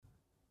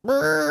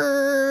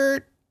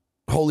Holy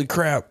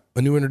crap,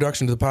 a new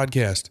introduction to the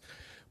podcast.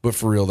 But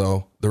for real,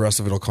 though, the rest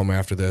of it will come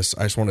after this.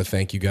 I just want to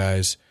thank you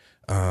guys.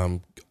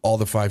 All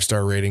the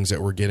 5-star ratings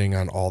that we're getting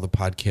on all the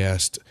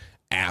podcast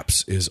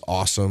apps is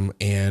awesome,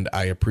 and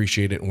I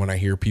appreciate it when I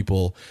hear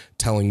people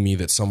telling me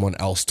that someone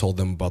else told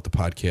them about the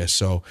podcast.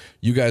 So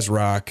you guys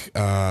rock.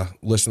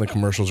 Listen to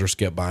commercials or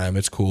skip by them.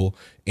 It's cool,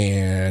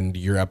 and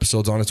your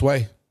episode's on its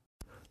way.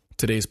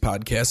 Today's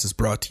podcast is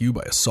brought to you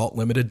by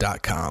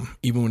AssaultLimited.com.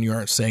 Even when you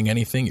aren't saying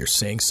anything, you're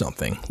saying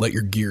something. Let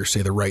your gear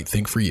say the right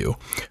thing for you.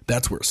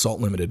 That's where Assault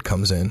Limited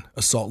comes in.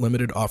 Assault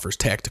Limited offers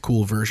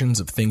tactical versions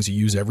of things you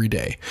use every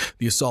day.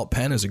 The Assault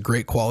Pen is a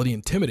great quality,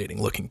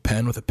 intimidating-looking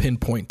pen with a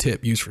pinpoint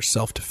tip used for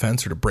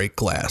self-defense or to break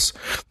glass.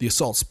 The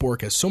Assault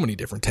Spork has so many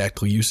different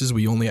tactical uses,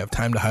 we only have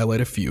time to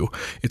highlight a few.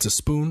 It's a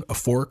spoon, a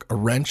fork, a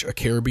wrench, a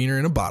carabiner,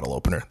 and a bottle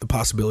opener. The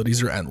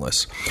possibilities are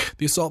endless.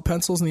 The Assault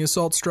Pencils and the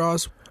Assault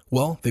Straws,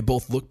 well, they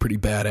both look pretty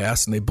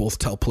badass, and they both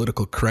tell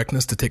political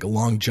correctness to take a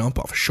long jump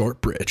off a short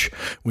bridge.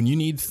 When you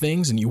need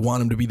things and you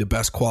want them to be the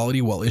best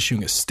quality while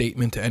issuing a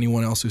statement to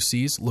anyone else who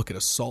sees, look at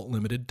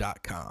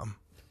AssaultLimited.com.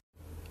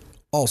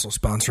 Also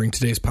sponsoring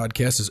today's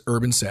podcast is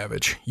Urban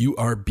Savage,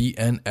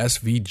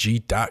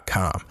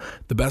 URBNSVG.com.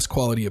 The best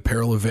quality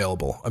apparel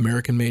available.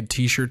 American-made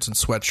t-shirts and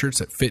sweatshirts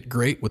that fit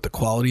great with the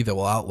quality that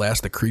will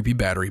outlast the creepy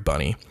battery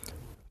bunny.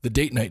 The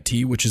Date Night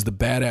Tee, which is the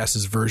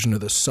badasses version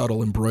of the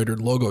subtle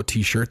embroidered logo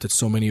t-shirt that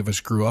so many of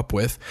us grew up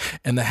with.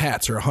 And the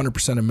hats are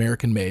 100%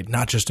 American-made,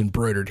 not just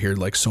embroidered here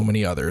like so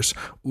many others.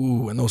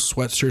 Ooh, and those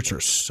sweatshirts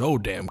are so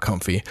damn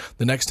comfy.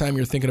 The next time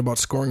you're thinking about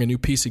scoring a new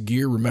piece of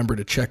gear, remember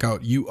to check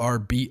out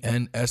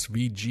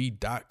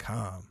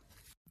URBNSVG.com.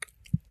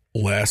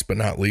 Last but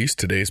not least,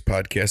 today's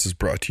podcast is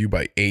brought to you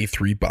by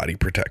A3 Body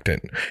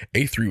Protectant.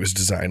 A3 was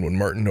designed when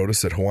Martin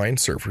noticed that Hawaiian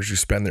surfers who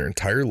spend their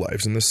entire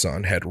lives in the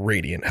sun had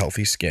radiant,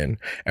 healthy skin.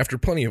 After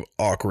plenty of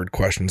awkward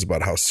questions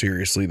about how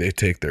seriously they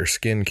take their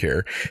skin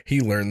care, he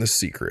learned the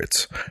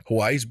secrets.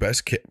 Hawaii's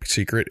best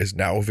secret is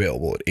now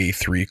available at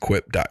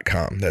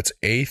A3Quip.com. That's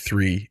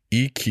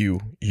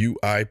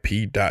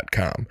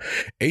A3EQUIP.com.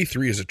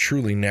 A3 is a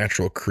truly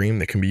natural cream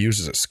that can be used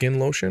as a skin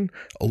lotion,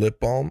 a lip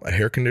balm, a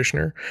hair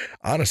conditioner,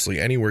 honestly,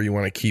 anywhere you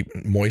want to keep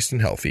moist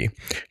and healthy.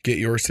 Get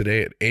yours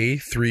today at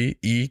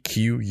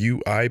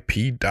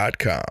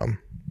A3EQUIP.com.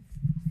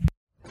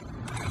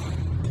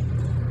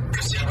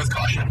 Proceed with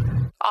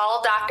caution.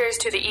 All doctors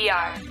to the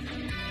ER.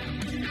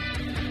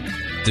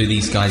 Do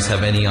these guys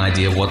have any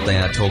idea what they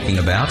are talking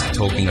about?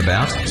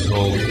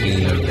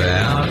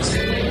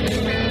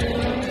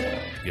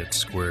 Get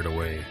squared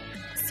away.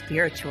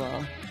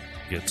 Spiritual.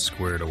 Get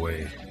squared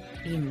away.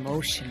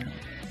 Emotional.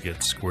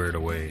 Get squared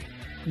away.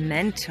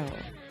 Mental.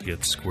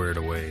 Get squared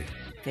away.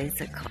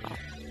 Physical.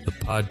 The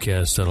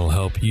podcast that'll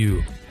help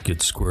you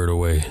get squared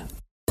away.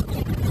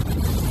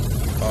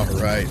 All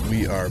right,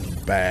 we are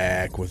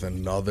back with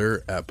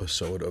another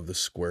episode of the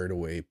Squared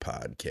Away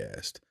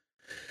podcast.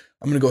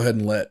 I'm gonna go ahead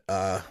and let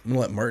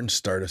Martin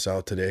start us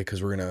out today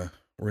because we're gonna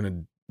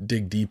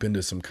dig deep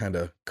into some kind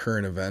of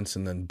current events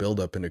and then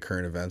build up into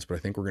current events. But I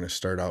think we're gonna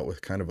start out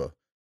with kind of a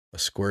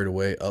Squared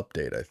Away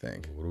update. I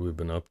think. What have we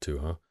been up to,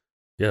 huh?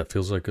 Yeah, it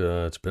feels like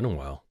it's been a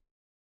while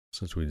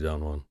since we've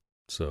done one.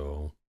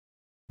 So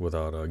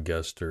without a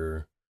guest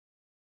or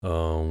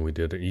we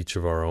did each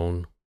of our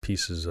own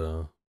pieces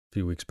a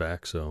few weeks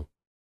back. So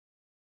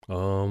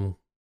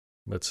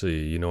let's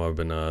see. I've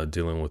been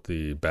dealing with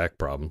the back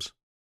problems.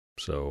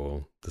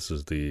 So this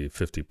is the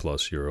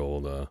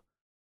 50-plus-year-old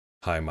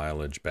high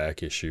mileage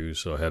back issue.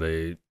 So I had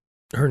a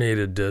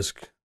herniated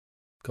disc a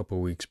couple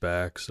of weeks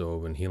back. So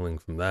I've been healing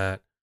from that.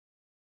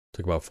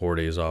 Took about 4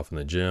 days off in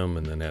the gym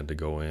and then had to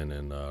go in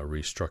and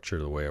restructure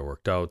the way I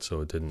worked out.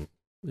 So it didn't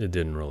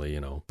really,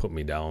 put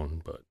me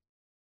down. But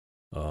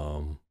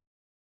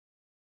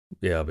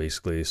yeah,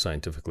 basically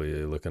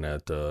scientifically looking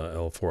at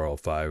L4,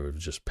 L5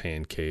 is just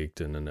pancaked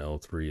and then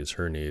L3 is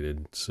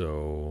herniated.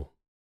 So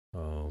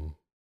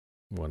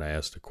when I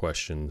ask the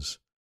questions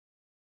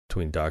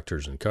between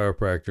doctors and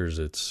chiropractors,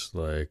 it's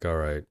like, all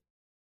right,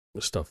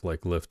 stuff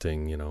like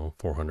lifting,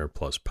 400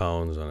 plus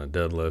pounds on a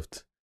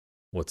deadlift.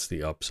 What's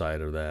the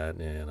upside of that?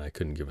 And I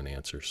couldn't give an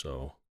answer.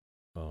 So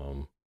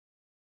now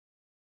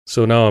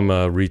I'm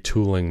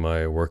retooling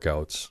my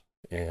workouts,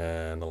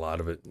 and a lot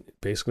of it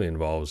basically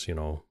involves,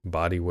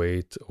 body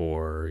weight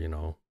or,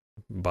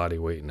 body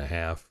weight and a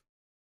half,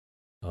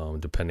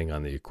 depending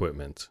on the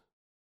equipment,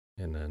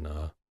 and then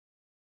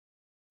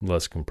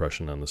less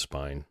compression on the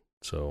spine.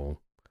 So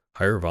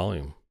higher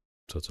volume.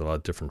 So it's a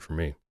lot different for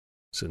me,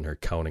 sitting there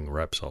counting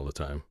reps all the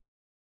time.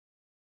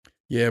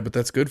 Yeah, but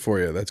that's good for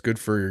you. That's good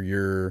for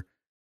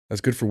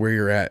where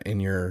you're at in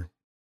your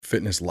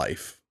fitness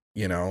life.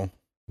 That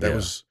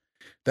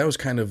was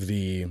kind of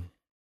the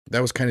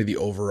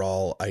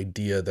overall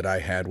idea that I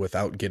had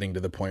without getting to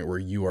the point where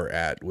you are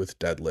at with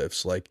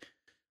deadlifts. Like,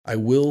 I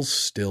will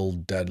still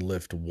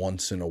deadlift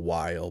once in a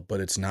while, but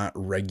it's not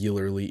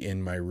regularly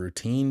in my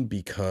routine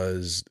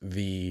because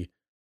the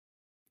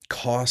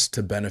cost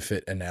to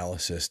benefit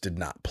analysis did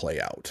not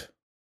play out.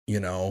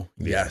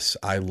 Yes,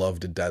 I love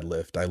to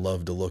deadlift. I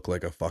love to look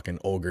like a fucking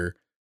ogre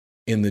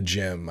in the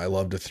gym. I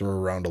love to throw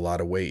around a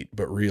lot of weight,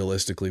 but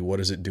realistically, what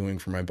is it doing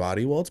for my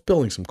body? Well, it's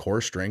building some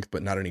core strength,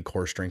 but not any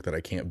core strength that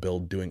I can't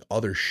build doing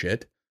other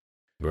shit.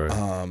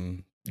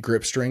 Right.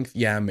 Grip strength,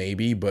 yeah,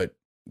 maybe, but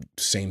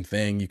same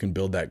thing. You can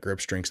build that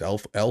grip strength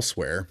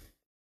elsewhere.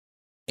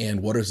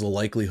 And what is the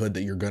likelihood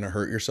that you're going to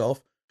hurt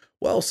yourself?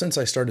 Well, since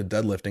I started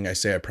deadlifting, I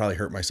say I probably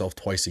hurt myself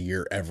twice a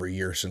year, every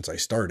year since I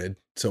started.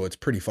 So it's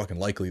pretty fucking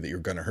likely that you're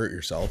going to hurt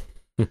yourself.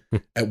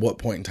 At what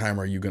point in time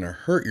are you going to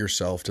hurt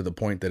yourself to the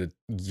point that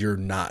you're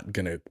not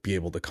going to be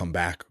able to come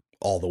back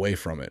all the way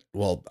from it?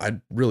 Well, I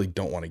really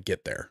don't want to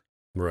get there.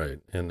 Right.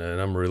 And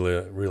I'm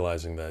really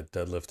realizing that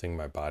deadlifting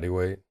my body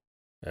weight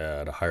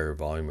at a higher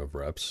volume of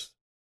reps,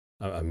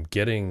 I'm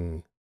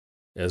getting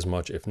as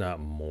much, if not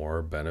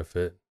more,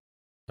 benefit.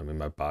 I mean,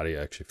 my body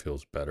actually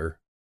feels better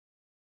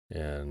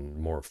and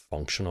more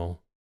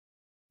functional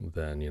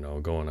than,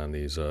 going on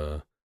these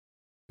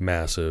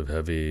massive,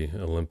 heavy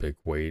Olympic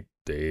weight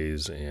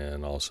days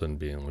and all of a sudden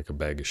being like a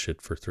bag of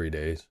shit for 3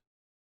 days.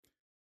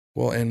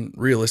 Well, and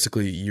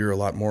realistically, you're a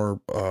lot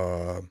more,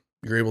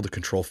 you're able to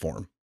control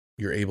form.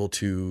 You're able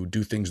to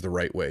do things the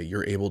right way.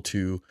 You're able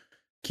to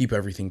keep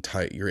everything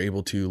tight. You're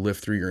able to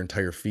lift through your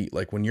entire feet.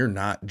 Like when you're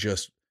not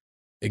just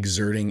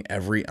exerting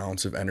every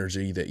ounce of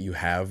energy that you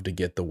have to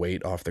get the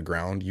weight off the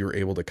ground, you're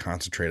able to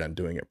concentrate on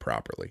doing it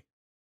properly.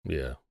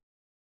 Yeah.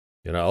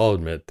 I'll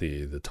admit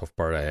the tough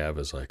part I have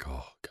is like,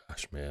 oh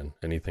gosh, man,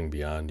 anything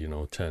beyond,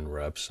 10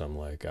 reps, I'm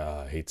like,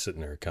 I hate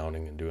sitting there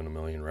counting and doing a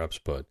million reps,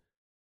 but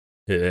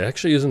it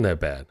actually isn't that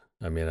bad.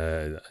 I mean,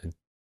 I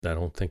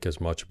don't think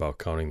as much about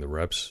counting the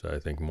reps. I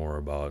think more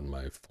about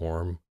my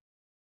form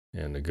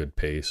and a good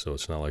pace. So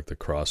it's not like the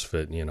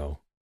CrossFit,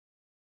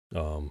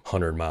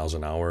 100 miles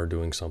an hour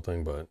doing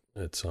something, but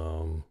it's,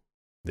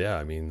 yeah,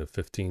 I mean, the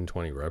 15,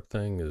 20 rep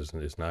thing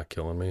is not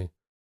killing me.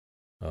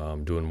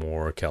 Doing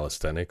more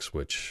calisthenics,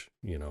 which,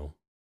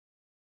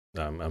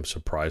 I'm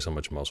surprised how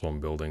much muscle I'm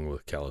building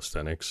with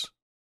calisthenics.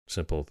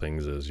 Simple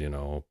things as,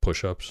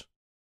 push-ups.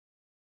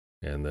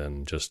 And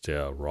then just,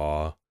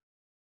 raw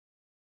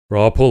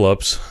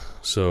pull-ups.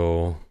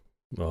 So,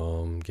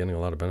 getting a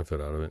lot of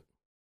benefit out of it.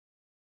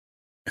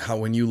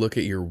 When you look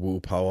at your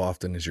Whoop, how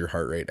often is your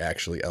heart rate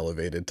actually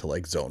elevated to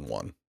like zone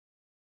 1?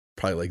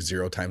 Probably like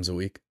 0 times a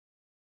week.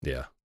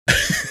 Yeah.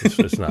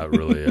 It's not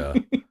really,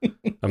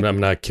 I'm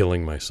not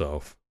killing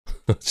myself,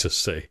 let's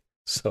just say.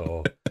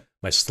 So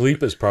my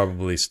sleep is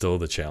probably still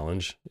the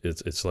challenge.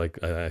 It's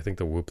like, I think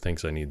the Whoop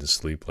thinks I need to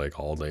sleep like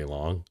all day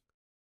long.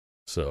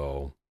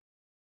 So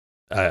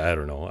I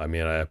don't know. I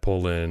mean, I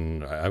pulled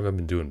in, I've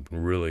been doing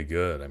really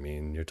good. I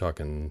mean, you're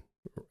talking,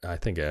 I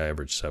think I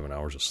average 7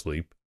 hours of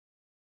sleep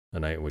a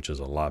night, which is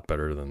a lot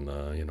better than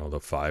the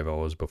 5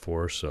 hours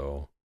before.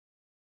 So,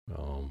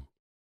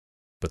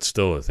 but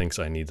still it thinks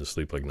I need to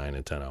sleep like 9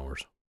 and 10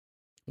 hours.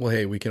 Well,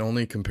 hey, we can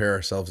only compare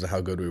ourselves to how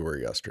good we were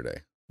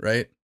yesterday,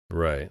 right?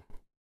 Right.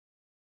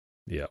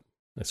 Yeah.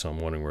 So I'm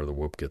wondering where the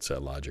Whoop gets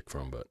that logic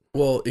from, but.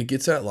 Well, it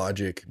gets that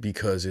logic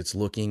because it's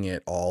looking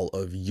at all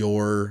of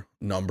your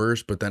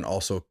numbers, but then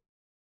also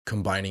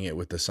combining it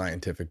with the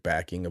scientific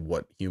backing of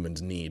what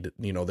humans need.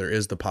 There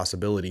is the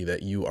possibility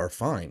that you are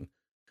fine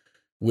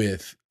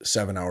with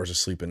 7 hours of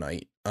sleep a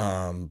night.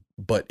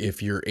 But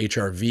if your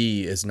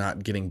HRV is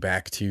not getting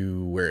back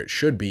to where it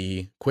should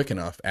be quick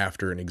enough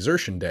after an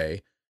exertion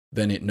day,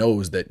 then it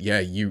knows that,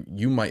 yeah,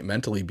 you might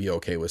mentally be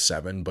okay with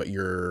 7, but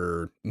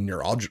your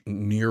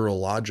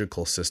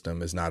neurological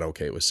system is not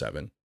okay with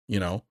 7,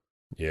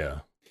 Yeah.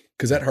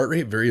 Because that heart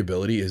rate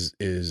variability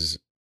is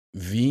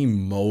the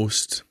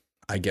most,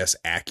 I guess,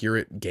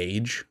 accurate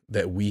gauge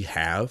that we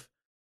have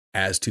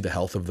as to the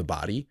health of the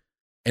body.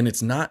 And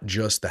it's not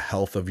just the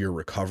health of your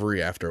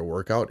recovery after a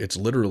workout. It's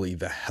literally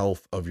the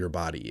health of your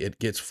body. It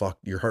gets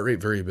fucked. Your heart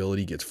rate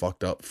variability gets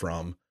fucked up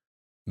from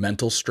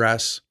mental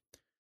stress.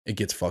 It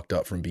gets fucked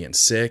up from being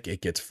sick.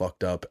 It gets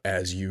fucked up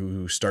as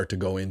you start to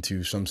go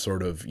into some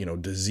sort of,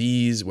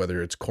 disease,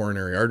 whether it's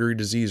coronary artery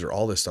disease or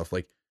all this stuff.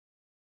 Like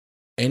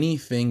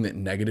anything that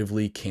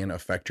negatively can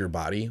affect your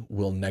body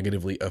will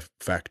negatively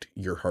affect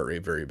your heart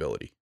rate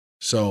variability.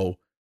 So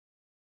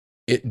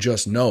it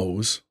just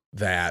knows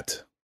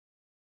that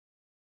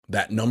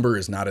number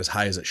is not as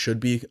high as it should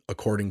be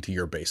according to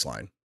your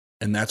baseline.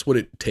 And that's what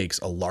it takes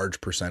a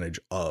large percentage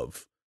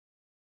of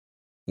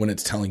when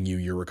it's telling you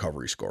your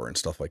recovery score and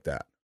stuff like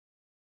that.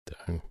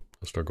 Dang.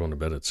 I'll start going to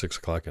bed at 6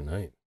 o'clock at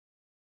night.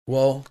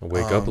 Well, I'll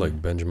wake up like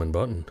Benjamin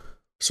Button.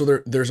 So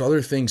there's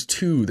other things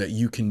too that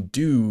you can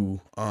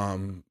do.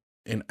 And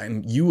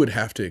you would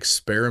have to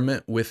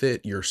experiment with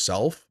it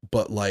yourself,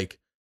 but like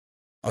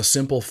a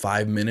simple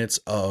 5 minutes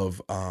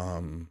of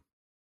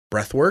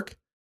breath work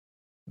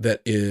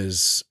that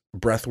is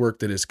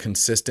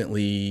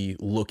consistently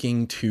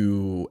looking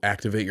to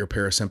activate your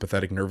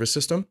parasympathetic nervous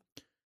system,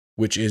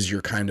 which is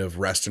your kind of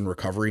rest and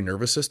recovery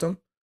nervous system.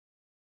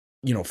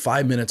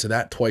 5 minutes of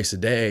that twice a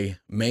day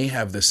may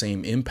have the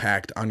same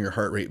impact on your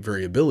heart rate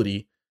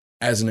variability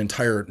as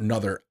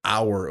another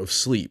hour of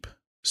sleep.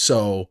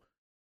 So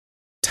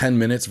 10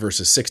 minutes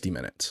versus 60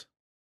 minutes.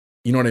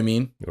 You know what I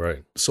mean?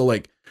 Right. So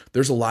like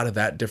there's a lot of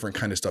that different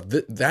kind of stuff.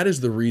 That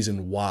is the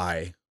reason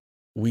why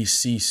we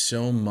see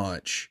so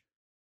much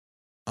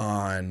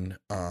on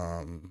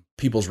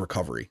people's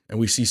recovery, and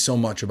we see so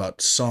much about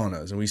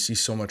saunas, and we see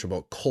so much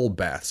about cold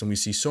baths, and we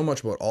see so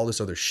much about all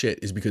this other shit,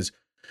 is because,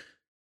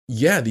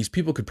 yeah, these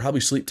people could probably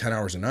sleep 10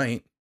 hours a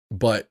night,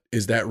 but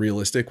is that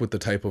realistic with the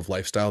type of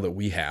lifestyle that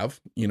we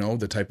have? You know,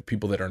 the type of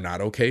people that are not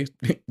okay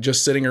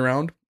just sitting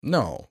around?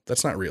 No,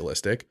 that's not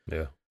realistic.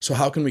 Yeah. So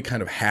how can we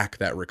kind of hack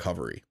that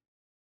recovery?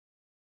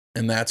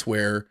 And that's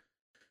where,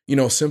 you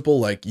know, simple,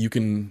 like you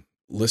can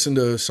listen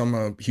to some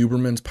of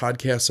Huberman's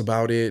podcasts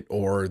about it,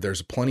 or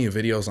there's plenty of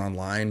videos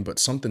online, but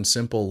something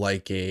simple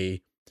like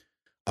a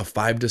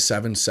 5 to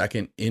 7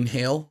 second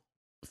inhale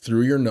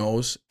through your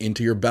nose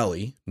into your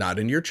belly, not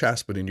into your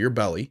chest, but into your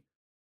belly,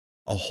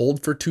 a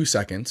hold for 2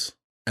 seconds,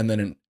 and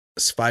then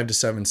a 5 to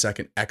 7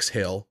 second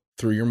exhale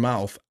through your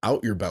mouth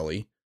out your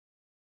belly,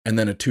 and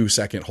then a 2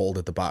 second hold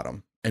at the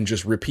bottom, and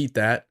just repeat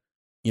that,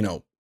 you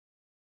know,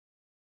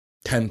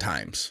 10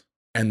 times.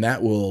 And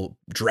that will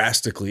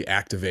drastically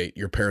activate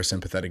your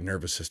parasympathetic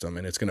nervous system.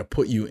 And it's going to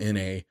put you in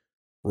a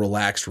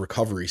relaxed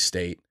recovery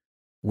state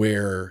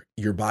where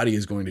your body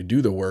is going to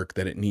do the work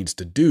that it needs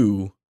to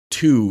do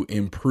to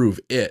improve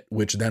it,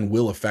 which then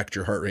will affect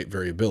your heart rate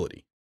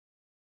variability.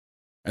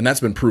 And that's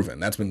been proven.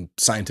 That's been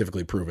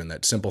scientifically proven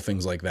that simple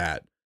things like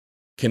that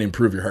can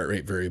improve your heart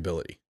rate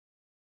variability.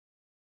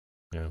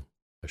 Yeah.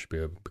 I should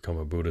become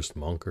a Buddhist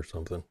monk or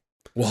something.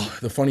 Well,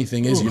 the funny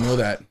thing is, you know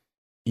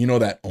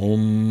that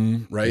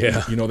om, right?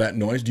 Yeah. You know that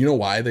noise. Do you know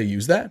why they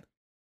use that?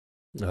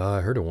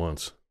 I heard it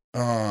once.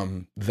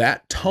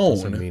 That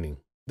tone, meaning?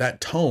 that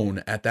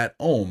tone at that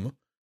om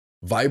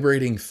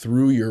vibrating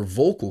through your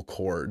vocal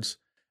cords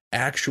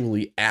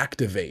actually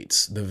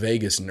activates the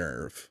vagus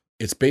nerve.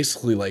 It's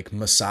basically like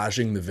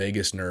massaging the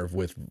vagus nerve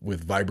with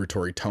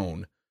vibratory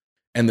tone.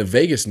 And the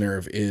vagus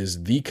nerve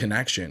is the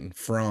connection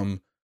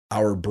from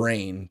our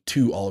brain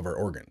to all of our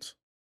organs.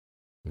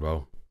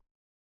 Well,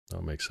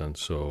 that makes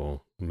sense.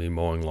 So me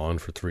mowing lawn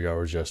for 3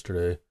 hours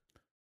yesterday,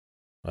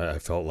 I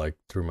felt like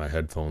through my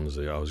headphones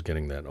I was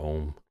getting that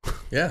om.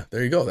 Yeah,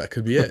 there you go. That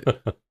could be it.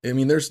 I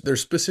mean,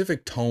 there's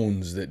specific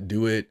tones that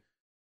do it.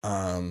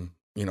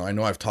 You know, I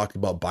know I've talked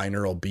about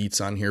binaural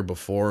beats on here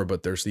before,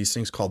 but there's these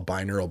things called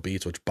binaural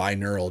beats, which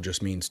binaural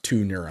just means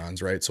two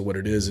neurons, right? So what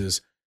it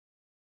is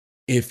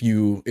if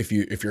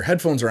your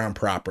headphones are on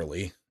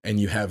properly and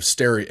you have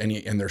stereo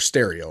and they're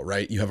stereo,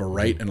 right? You have a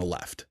right and a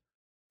left.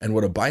 And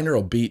what a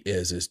binaural beat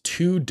is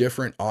two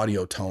different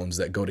audio tones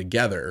that go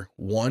together,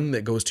 one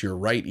that goes to your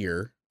right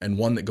ear and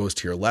one that goes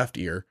to your left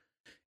ear.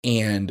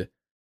 And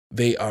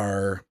they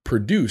are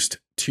produced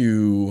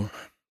to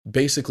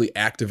basically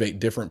activate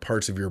different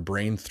parts of your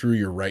brain through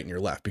your right and your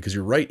left, because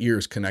your right ear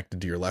is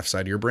connected to your left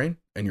side of your brain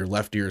and your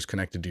left ear is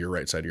connected to your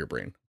right side of your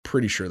brain.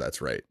 Pretty sure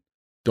that's right.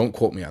 Don't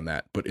quote me on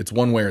that, but it's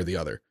one way or the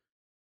other.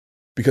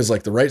 Because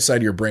like the right side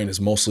of your brain is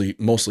mostly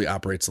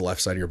operates the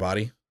left side of your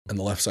body, and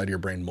the left side of your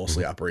brain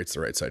mostly operates the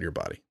right side of your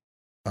body.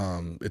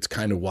 It's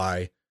kind of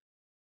why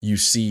you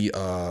see,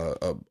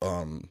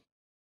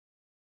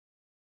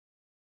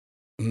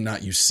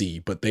 not you see,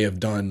 but they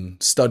have done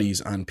studies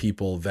on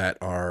people that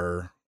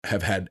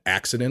have had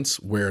accidents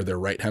where their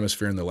right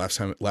hemisphere and the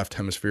left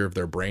hemisphere of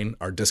their brain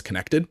are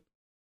disconnected.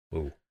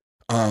 Ooh.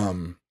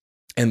 And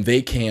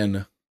they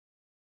can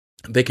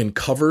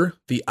cover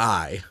the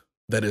eye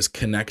that is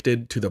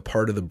connected to the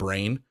part of the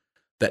brain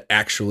that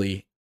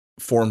actually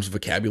forms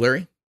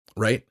vocabulary,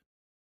 right?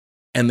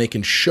 And they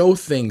can show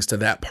things to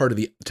that part of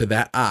to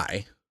that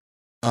eye.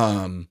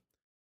 And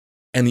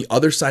the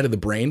other side of the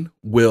brain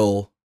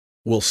will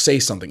say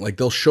something. Like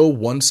they'll show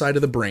one side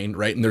of the brain,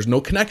 right? And there's no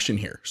connection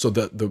here. So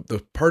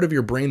the part of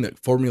your brain that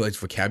formulates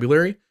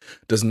vocabulary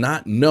does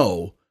not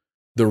know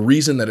the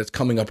reason that it's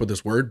coming up with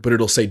this word, but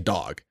it'll say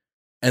dog.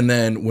 And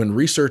then when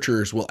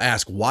researchers will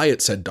ask why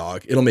it said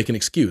dog, it'll make an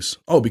excuse.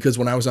 Oh, because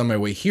when I was on my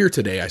way here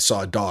today, I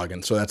saw a dog.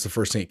 And so that's the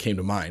first thing that came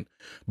to mind.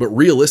 But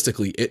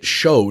realistically, it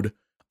showed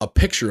a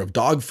picture of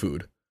dog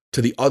food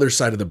to the other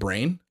side of the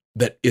brain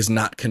that is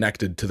not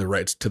connected to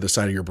the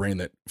side of your brain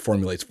that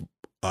formulates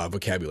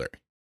vocabulary.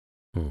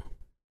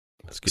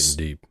 That's getting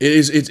deep.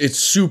 It's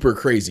super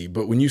crazy.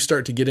 But when you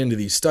start to get into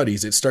these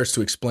studies, it starts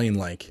to explain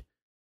like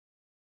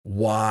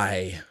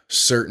why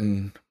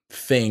certain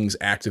things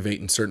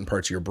activate in certain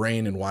parts of your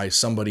brain, and why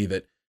somebody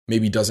that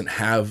maybe doesn't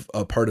have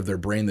a part of their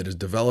brain that is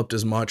developed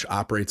as much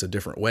operates a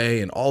different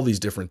way, and all these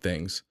different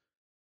things.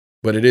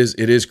 But it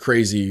is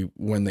crazy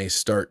when they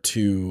start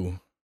to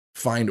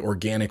find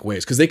organic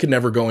ways, because they could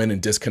never go in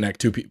and disconnect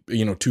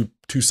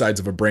two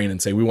sides of a brain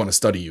and say, we want to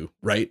study you,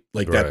 right?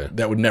 Like right.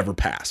 That would never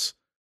pass.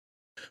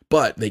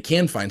 But they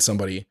can find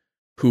somebody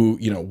who,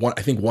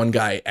 I think one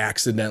guy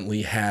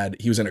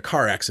he was in a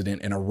car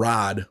accident and a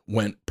rod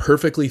went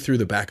perfectly through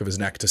the back of his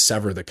neck to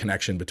sever the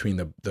connection between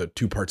the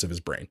two parts of his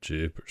brain.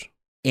 Jeepers.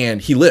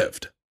 And he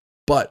lived,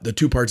 but the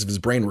two parts of his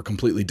brain were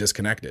completely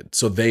disconnected.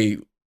 So they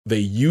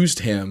used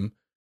him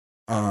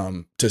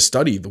to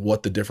study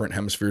what the different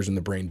hemispheres in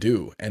the brain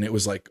do. And it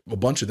was like a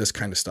bunch of this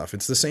kind of stuff.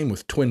 It's the same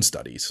with twin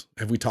studies.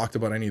 Have we talked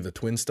about any of the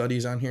twin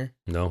studies on here?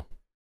 No.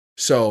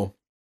 So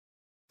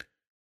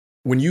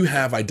when you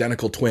have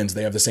identical twins,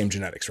 they have the same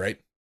genetics, right?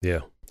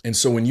 Yeah. And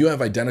so when you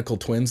have identical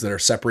twins that are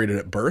separated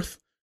at birth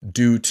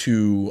due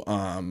to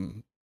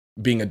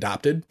being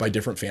adopted by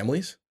different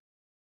families,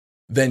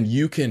 then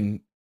you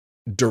can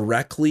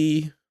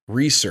directly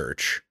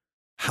research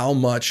how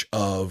much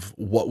of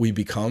what we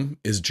become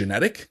is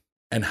genetic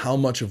and how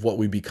much of what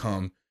we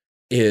become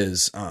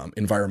is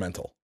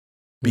environmental.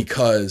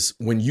 Because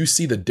when you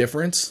see the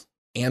difference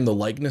and the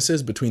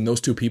likenesses between those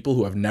two people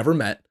who have never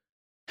met,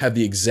 have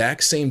the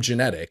exact same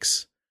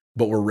genetics,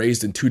 but were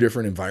raised in two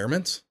different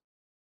environments,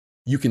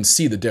 you can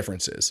see the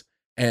differences.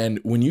 And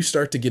when you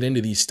start to get into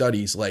these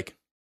studies, like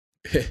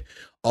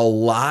a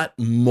lot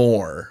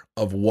more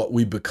of what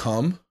we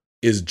become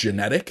is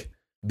genetic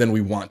than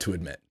we want to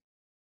admit.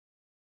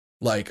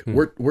 Like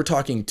we're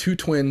talking two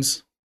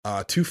twins,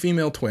 two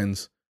female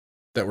twins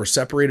that were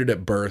separated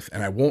at birth.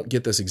 And I won't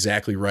get this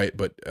exactly right,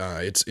 but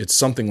it's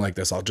something like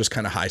this. I'll just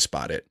kind of high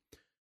spot it.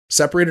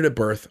 Separated at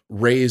birth,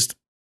 raised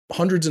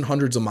hundreds and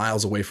hundreds of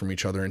miles away from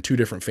each other in two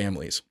different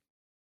families.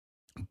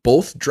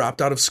 Both dropped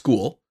out of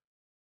school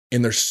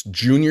in their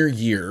junior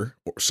year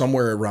or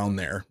somewhere around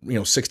there,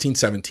 16,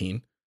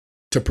 17,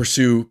 to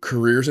pursue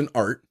careers in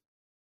art.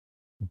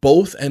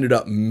 Both ended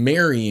up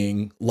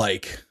marrying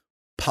like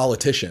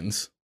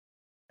politicians.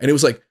 And it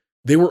was like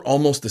they were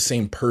almost the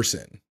same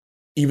person,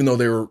 even though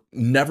they were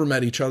never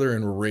met each other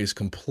and were raised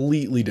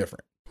completely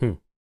different.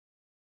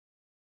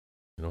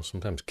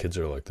 Sometimes kids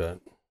are like that.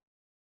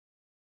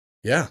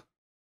 Yeah.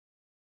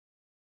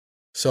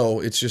 So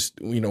it's just,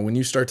 when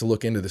you start to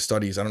look into the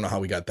studies, I don't know how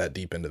we got that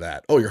deep into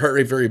that. Oh, your heart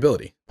rate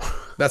variability.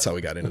 That's how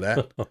we got into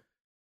that.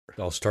 It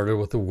all started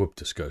with the whoop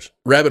discussion.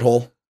 Rabbit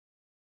hole.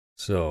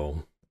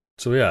 So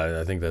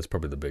yeah, I think that's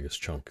probably the biggest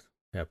chunk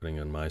happening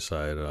on my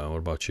side. What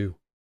about you?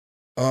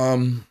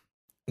 The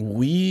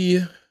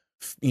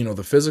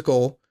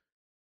physical,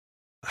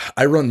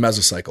 I run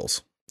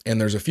mesocycles,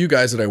 and there's a few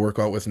guys that I work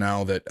out with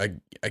now that I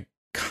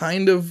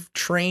kind of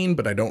train,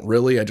 but I don't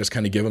really. I just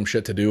kind of give them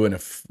shit to do, and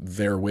if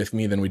they're with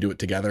me, then we do it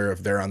together.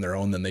 If they're on their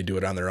own, then they do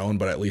it on their own.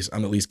 But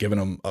I'm at least giving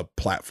them a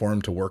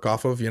platform to work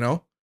off of,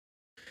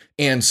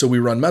 And so we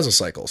run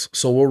mesocycles.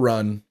 So we'll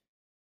run,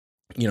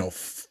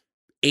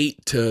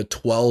 8 to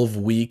 12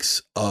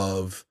 weeks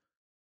of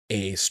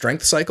a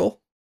strength cycle,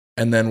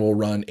 and then we'll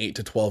run 8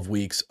 to 12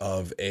 weeks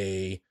of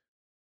a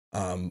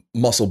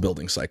muscle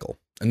building cycle,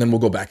 and then we'll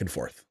go back and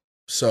forth.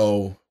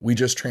 So we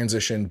just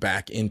transitioned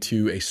back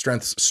into a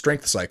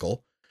strength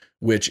cycle,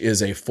 which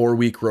is a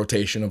 4-week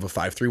rotation of a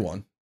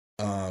 5-3-1.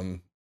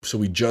 So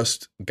we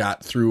just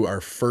got through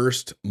our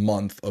first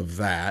month of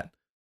that.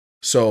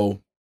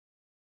 So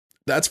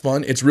that's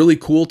fun. It's really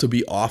cool to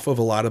be off of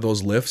a lot of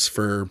those lifts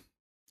for,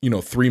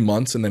 3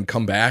 months and then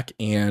come back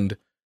and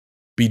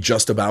be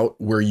just about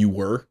where you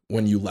were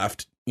when you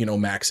left,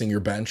 maxing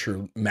your bench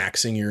or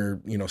maxing your,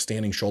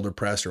 standing shoulder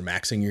press or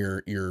maxing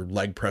your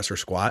leg press or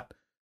squat.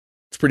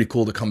 It's pretty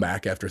cool to come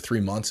back after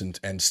 3 months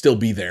and still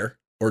be there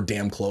or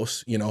damn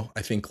close.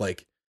 I think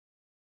like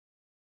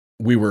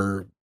we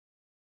were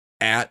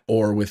at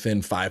or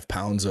within 5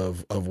 pounds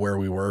of where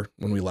we were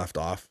when we left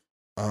off.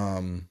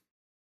 I'm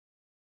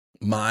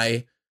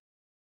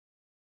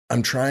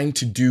trying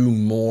to do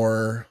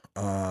more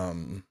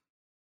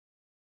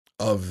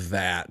of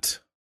that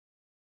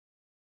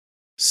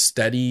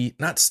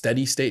not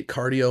steady state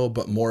cardio,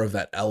 but more of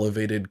that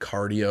elevated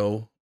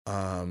cardio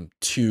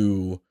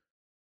to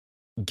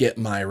get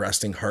my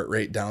resting heart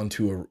rate down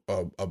to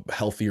a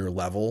healthier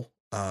level.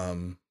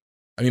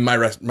 My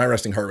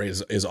resting heart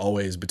rate is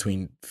always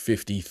between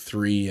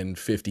 53 and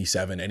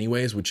 57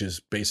 anyways, which is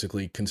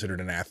basically considered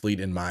an athlete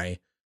in my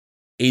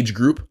age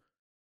group.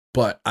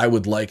 But I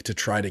would like to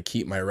try to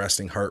keep my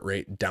resting heart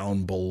rate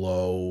down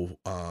below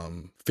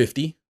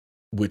 50,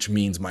 which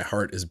means my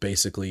heart is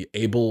basically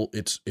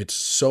it's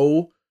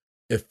so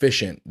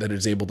efficient that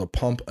it's able to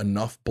pump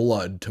enough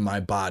blood to my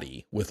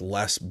body with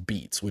less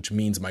beats, which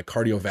means my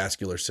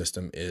cardiovascular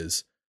system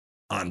is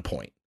on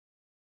point.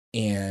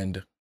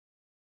 And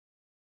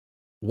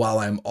while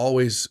I'm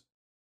always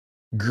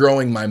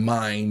growing my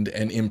mind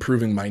and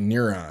improving my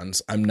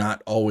neurons, I'm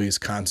not always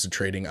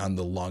concentrating on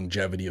the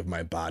longevity of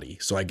my body.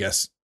 So I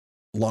guess,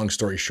 long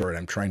story short,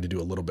 I'm trying to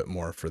do a little bit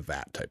more for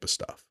that type of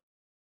stuff.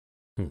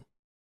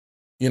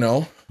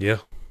 Yeah.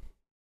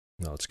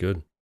 No, it's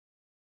good.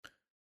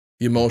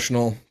 The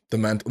emotional, the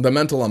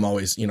mental, I'm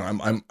always,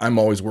 I'm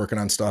always working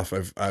on stuff.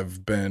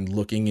 I've been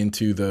looking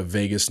into the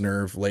vagus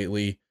nerve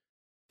lately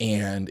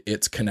and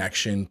its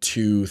connection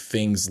to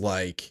things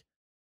like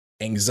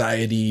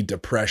anxiety,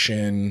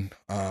 depression,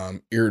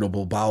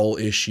 irritable bowel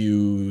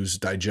issues,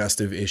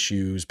 digestive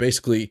issues.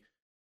 Basically,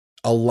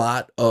 a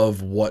lot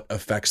of what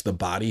affects the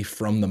body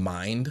from the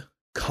mind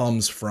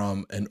comes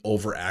from an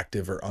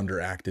overactive or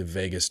underactive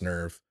vagus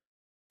nerve,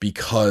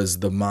 because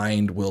the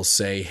mind will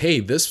say, hey,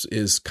 this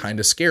is kind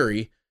of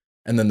scary.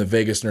 And then the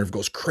vagus nerve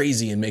goes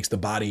crazy and makes the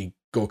body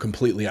go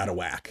completely out of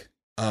whack.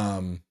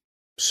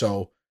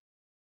 So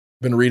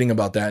been reading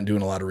about that and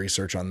doing a lot of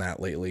research on that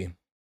lately.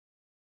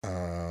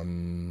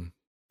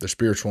 The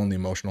spiritual and the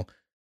emotional.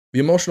 The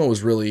emotional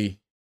was really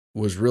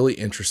was really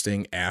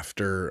interesting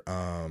after,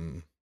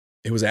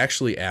 it was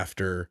actually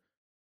after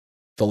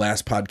the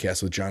last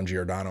podcast with John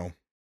Giordano,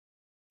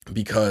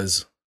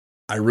 because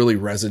I really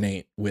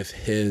resonate with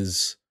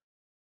his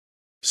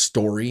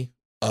story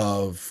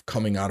of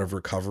coming out of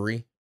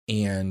recovery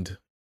and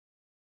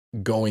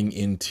going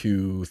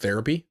into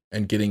therapy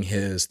and getting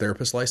his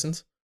therapist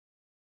license.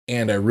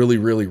 And I really,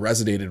 really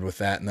resonated with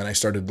that. And then I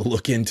started to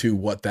look into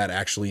what that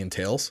actually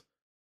entails.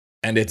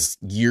 And it's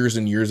years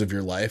and years of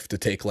your life to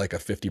take like a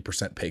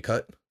 50% pay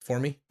cut for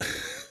me.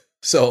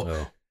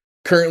 So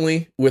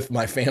currently with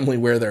my family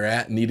where they're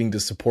at, needing to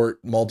support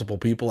multiple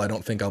people, I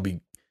don't think I'll be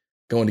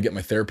going to get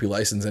my therapy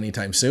license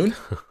anytime soon.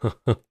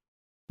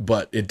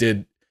 But it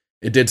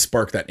did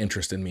spark that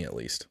interest in me at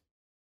least.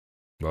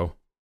 Well,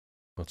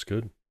 that's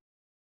good.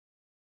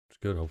 It's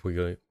good. Hopefully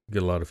we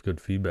get a lot of good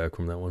feedback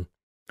from that one.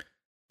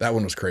 That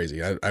one was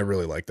crazy. I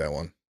really like that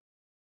one.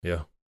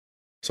 Yeah.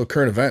 So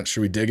current events,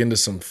 should we dig into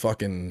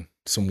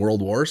some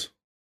world wars?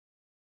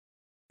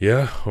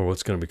 Yeah, or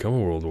what's going to become a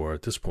world war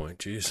at this point?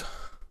 Jeez.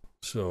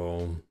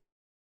 So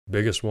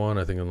biggest one,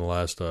 I think, in the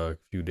last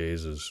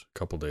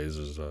couple days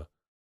is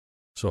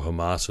so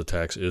Hamas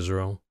attacks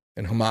Israel.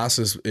 And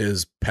Hamas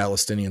is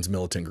Palestinians'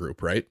 militant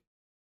group, right?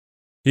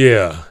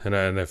 Yeah, and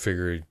I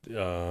figured,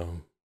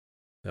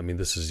 I mean,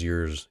 this is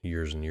years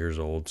and years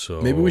old.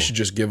 So maybe we should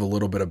just give a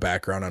little bit of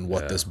background on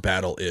what this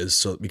battle is.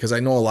 So, because I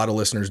know a lot of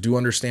listeners do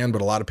understand,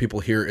 but a lot of people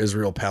hear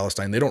Israel,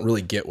 Palestine, they don't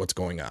really get what's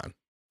going on.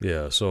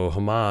 Yeah. So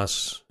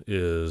Hamas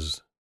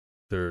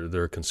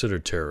they're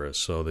considered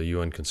terrorists. So the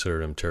UN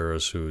considered them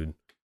terrorists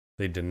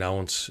they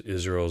denounce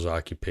Israel's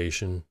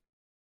occupation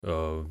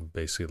of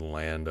basically the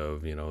land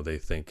of, they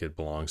think it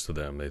belongs to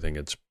them. They think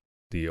it's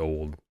the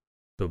old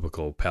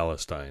biblical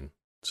Palestine.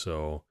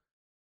 So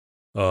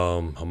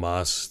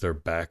Hamas, their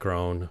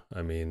background,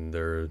 I mean,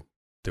 they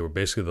were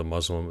basically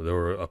they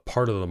were a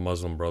part of the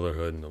Muslim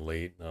Brotherhood in the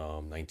late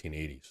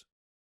 1980s.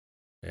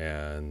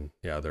 And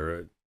yeah, they're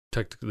an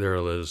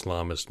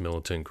Islamist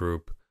militant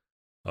group.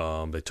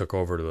 They took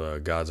over to the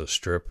Gaza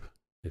Strip,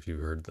 if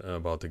you've heard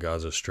about the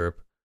Gaza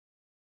Strip.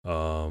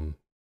 And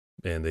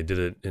they did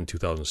it in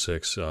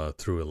 2006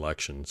 through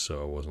elections,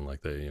 so it wasn't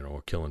like they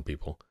were killing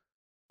people.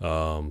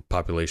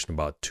 Population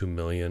about 2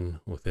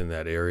 million within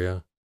that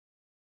area.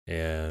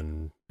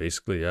 And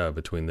basically,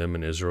 between them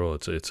and Israel,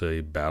 it's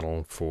a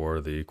battle for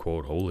the,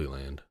 quote, Holy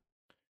Land.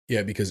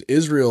 Yeah, because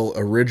Israel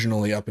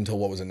originally, up until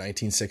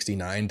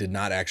 1969, did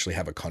not actually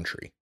have a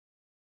country.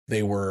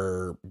 They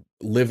were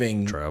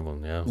living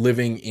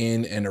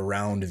in and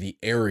around the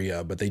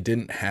area, but they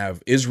didn't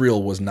have,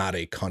 Israel was not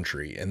a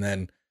country. And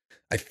then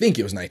I think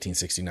it was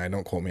 1969,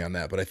 don't quote me on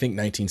that, but I think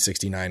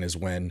 1969 is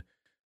when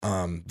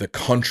the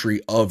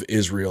country of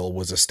Israel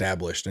was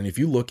established. And if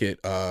you look at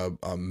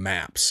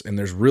maps, and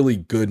there's really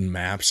good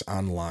maps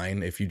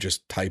online, if you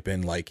just type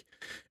in like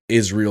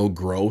Israel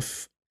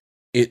growth,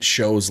 it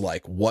shows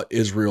like what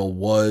Israel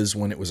was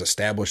when it was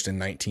established in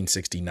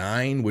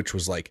 1969, which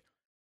was like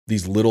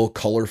these little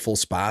colorful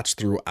spots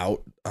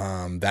throughout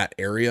that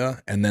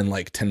area. And then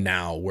like to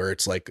now, where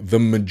it's like the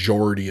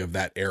majority of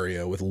that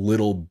area with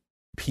little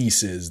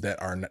pieces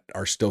that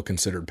are still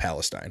considered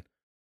Palestine.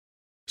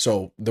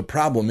 So the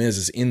problem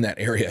is in that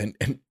area,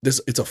 and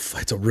this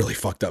it's a really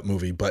fucked up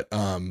movie, but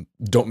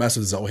Don't Mess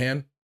with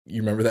Zohan.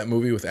 You remember that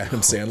movie with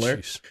Adam Sandler?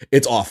 Geez.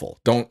 It's awful.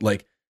 Don't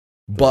like,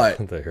 but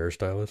the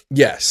hairstylist.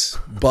 Yes,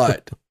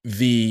 but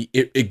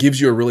it gives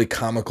you a really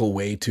comical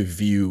way to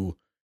view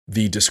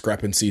the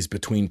discrepancies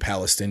between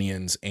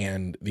Palestinians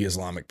and the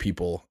Islamic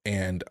people,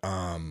 and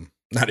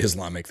not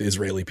Islamic, the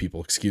Israeli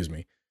people, excuse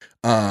me,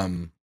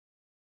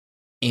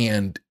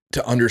 and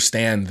to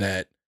understand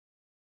that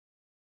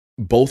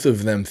both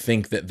of them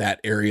think that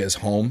area is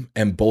home,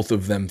 and both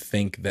of them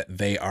think that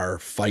they are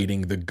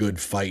fighting the good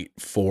fight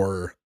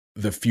for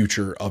the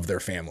future of their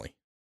family.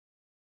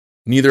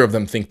 Neither of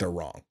them think they're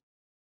wrong.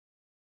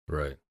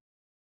 Right.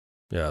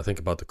 Yeah, I think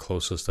about the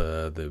closest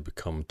that they've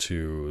become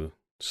to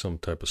some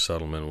type of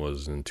settlement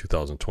was in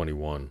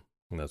 2021.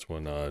 And that's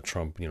when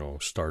Trump,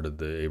 started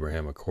the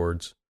Abraham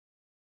Accords,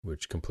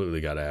 which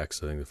completely got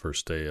axed, I think, the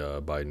first day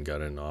Biden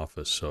got in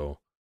office. So,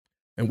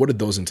 and what did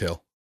those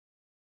entail?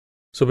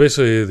 So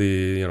basically,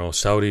 the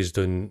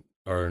Saudis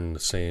are in the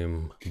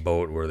same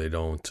boat where they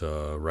don't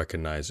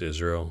recognize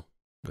Israel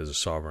as a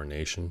sovereign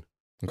nation.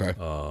 Okay.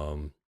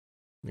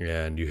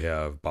 And you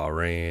have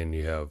Bahrain,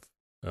 you have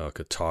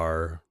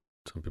Qatar.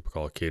 Some people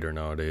call it Qatar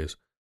nowadays.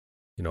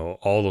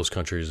 All those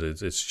countries.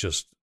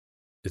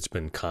 It's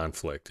been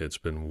conflict. It's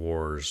been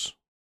wars,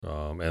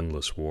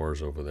 endless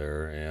wars over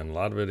there, and a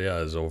lot of it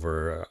is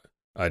over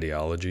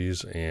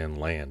ideologies and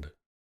land,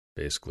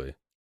 basically.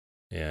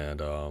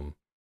 And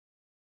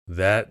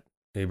that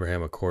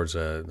Abraham Accords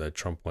that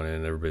Trump went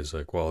in, everybody's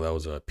like, well, that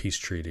was a peace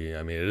treaty.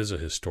 I mean, it is a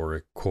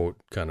historic, quote,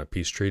 kind of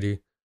peace treaty.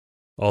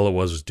 All it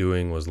was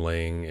doing was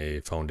laying a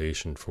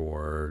foundation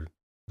for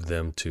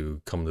them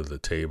to come to the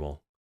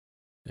table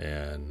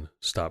and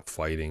stop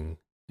fighting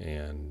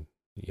and,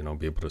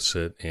 be able to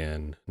sit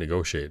and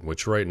negotiate,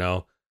 which right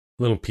now,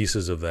 little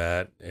pieces of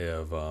that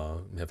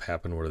have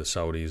happened where the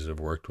Saudis have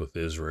worked with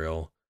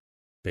Israel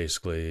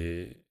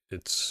basically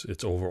it's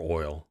over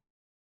oil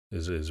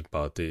is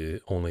about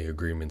the only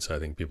agreements I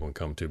think people can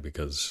come to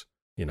because,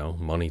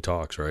 money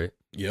talks, right?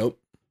 Yep.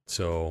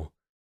 So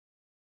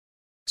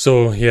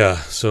yeah,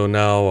 so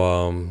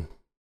now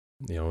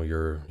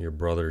your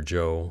brother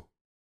Joe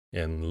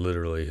and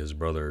literally his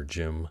brother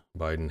Jim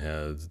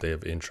Biden they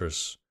have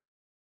interests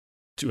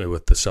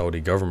with the Saudi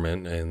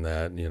government and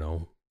that,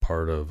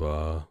 part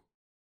of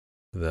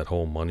that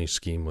whole money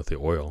scheme with the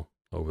oil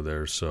over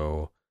there.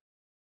 So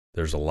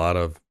there's a lot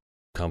of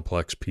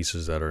complex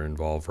pieces that are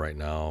involved right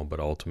now, but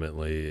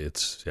ultimately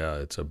it's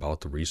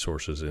about the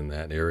resources in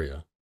that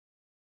area.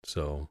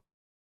 So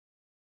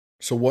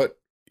what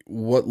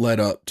led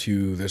up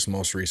to this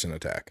most recent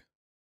attack?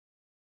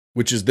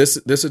 Which is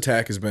this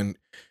attack has been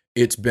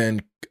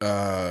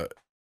I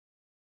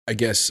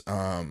guess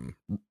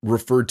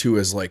referred to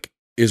as like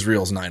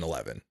Israel's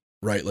 9/11,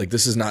 right? Like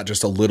this is not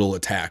just a little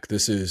attack.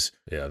 This is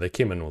they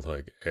came in with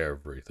like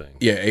everything.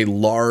 Yeah, a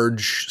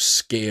large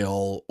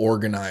scale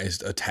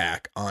organized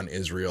attack on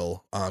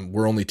Israel.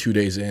 We're only 2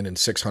 days in, and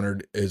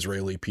 600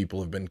 Israeli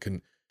people have been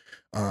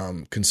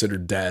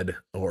considered dead,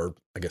 or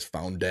I guess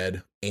found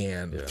dead,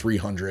 and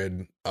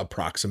 300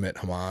 approximate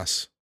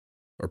Hamas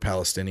or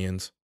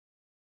Palestinians.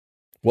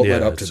 What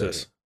led up to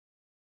this?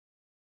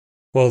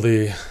 Well,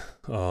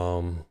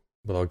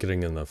 without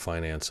getting in the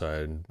finance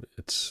side,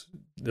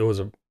 it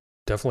was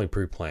definitely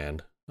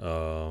pre-planned.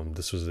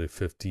 This was the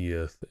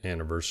 50th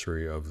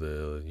anniversary of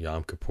the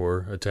Yom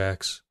Kippur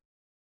attacks.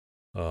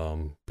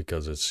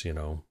 Because it's,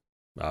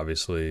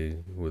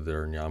 obviously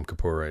they're in Yom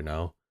Kippur right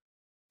now.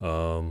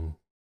 Biden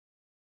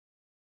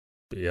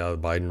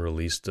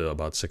released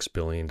about $6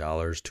 billion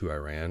to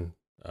Iran.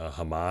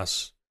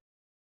 Hamas,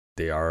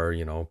 they are,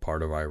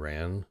 part of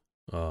Iran.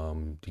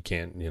 You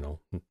can't,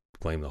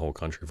 blame the whole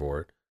country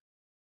for it.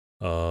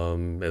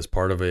 As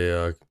part of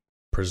a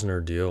prisoner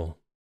deal,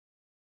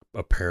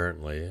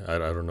 apparently. I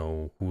don't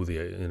know who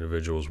the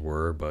individuals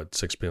were, but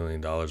 $6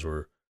 billion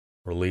were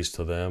released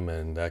to them,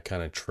 and that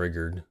kind of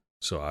triggered.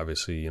 So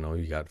obviously,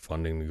 you got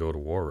funding to go to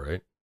war,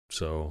 right?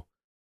 So,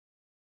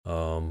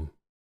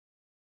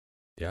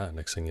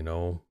 next thing you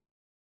know,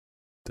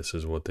 this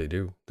is what they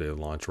do. They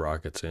launch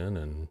rockets in,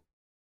 and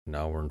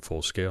now we're in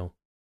full scale.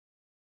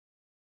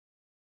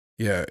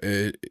 Yeah.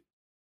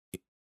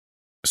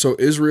 So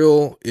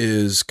Israel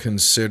is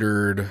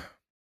considered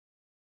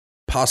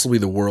possibly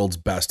the world's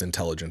best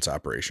intelligence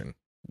operation.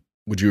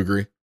 Would you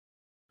agree?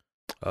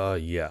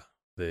 Yeah.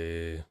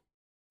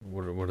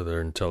 What are their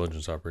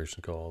intelligence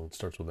operations called? It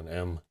starts with an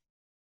M.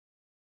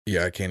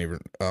 Yeah, I can't even.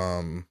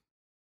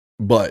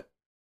 But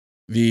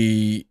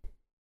the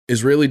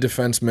Israeli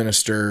defense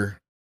minister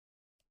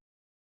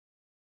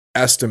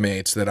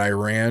estimates that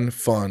Iran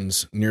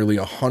funds nearly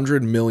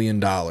 $100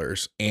 million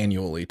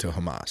annually to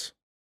Hamas,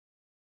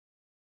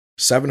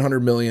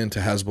 $700 million to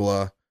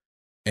Hezbollah,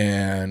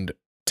 and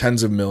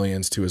tens of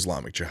millions to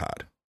Islamic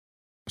Jihad.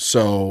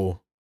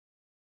 So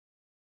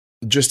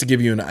just to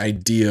give you an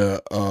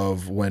idea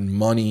of when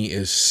money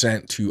is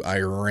sent to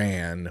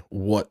Iran,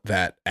 what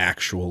that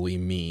actually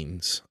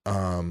means.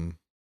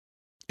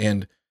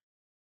 And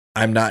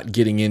I'm not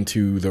getting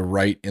into the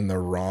right and the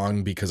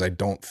wrong because I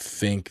don't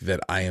think that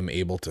I am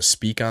able to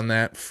speak on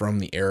that from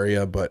the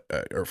area, but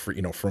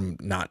from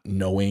not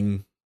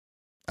knowing,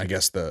 I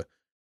guess the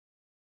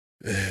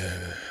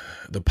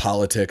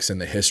politics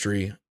and the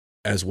history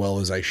as well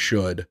as I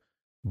should.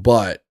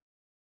 But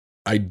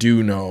I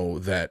do know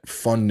that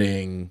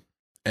funding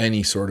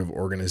any sort of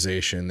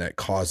organization that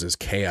causes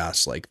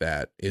chaos like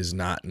that is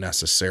not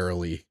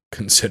necessarily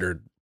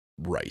considered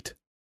right.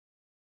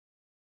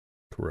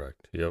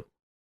 Correct. Yep.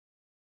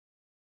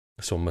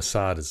 So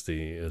Mossad is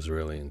the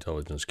Israeli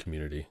intelligence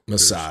community.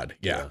 Mossad,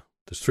 yeah.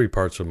 There's 3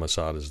 parts of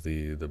Mossad is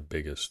the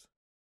biggest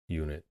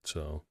unit.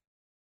 So,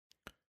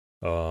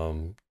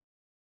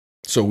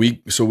 So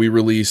we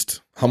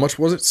released, how much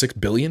was it? 6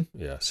 billion?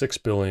 Yeah, 6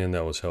 billion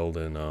that was held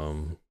in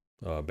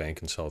a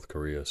bank in South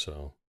Korea.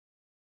 So,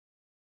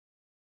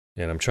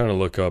 and I'm trying to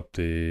look up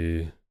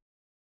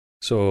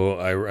so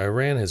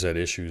Iran has had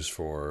issues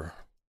for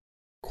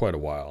quite a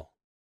while.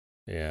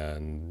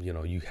 And,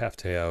 you have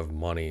to have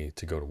money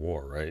to go to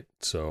war, right?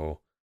 So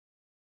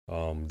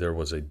there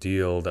was a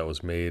deal that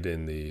was made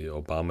in the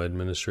Obama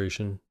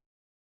administration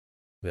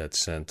that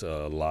sent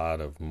a lot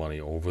of money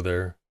over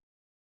there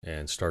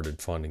and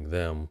started funding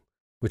them,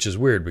 which is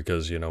weird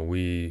because,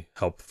 we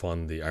helped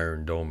fund the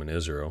Iron Dome in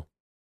Israel,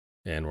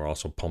 and we're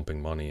also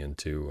pumping money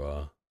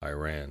into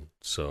Iran.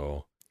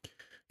 So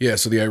yeah,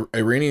 so the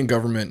Iranian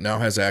government now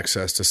has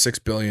access to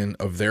 $6 billion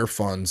of their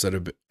funds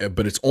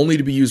but it's only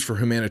to be used for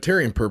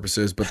humanitarian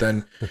purposes. But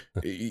then,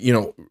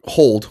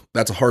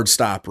 that's a hard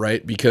stop,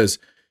 right? Because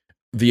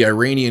the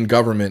Iranian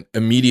government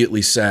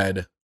immediately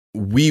said,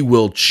 we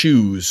will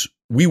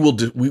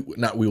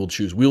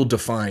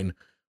define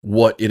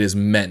what it is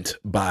meant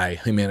by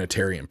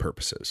humanitarian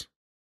purposes.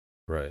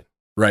 Right.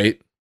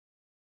 Right.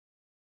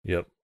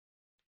 Yep.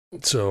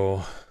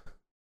 So,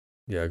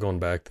 yeah, going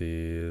back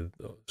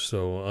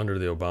so under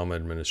the Obama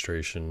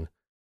administration,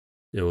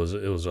 it was a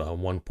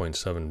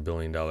 $1.7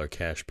 billion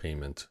cash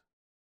payment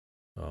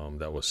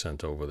that was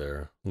sent over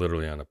there,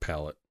 literally on a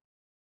pallet.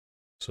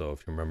 So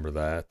if you remember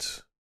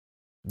that.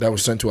 That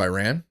was sent to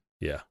Iran?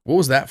 Yeah. What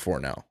was that for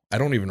now? I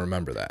don't even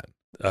remember that.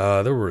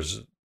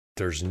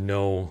 There's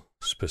no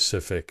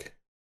specific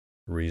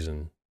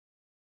reason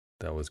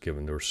that was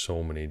given. There were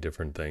so many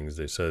different things.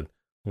 They said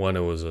one,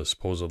 it was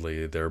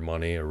supposedly their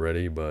money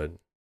already, but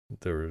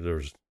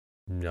there's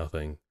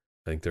nothing.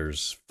 I think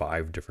there's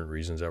 5 different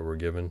reasons that were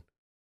given.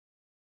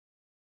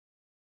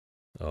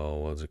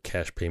 The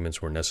cash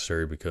payments were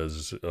necessary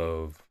because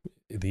of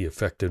the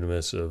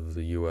effectiveness of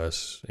the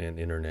U.S. and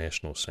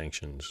international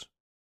sanctions.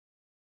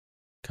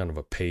 Kind of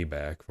a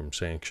payback from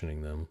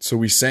sanctioning them. So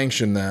we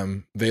sanctioned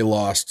them. They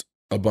lost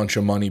a bunch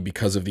of money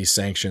because of these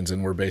sanctions,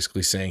 and we're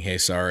basically saying, hey,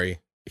 sorry,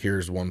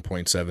 here's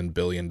 $1.7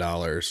 billion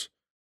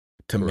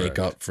to make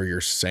up for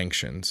your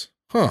sanctions.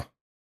 Huh.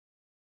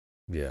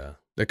 Yeah.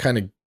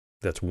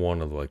 That's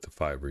one of like the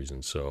 5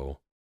 reasons. So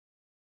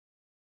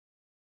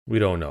we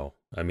don't know.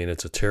 I mean,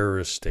 it's a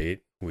terrorist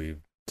state. We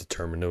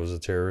determined it was a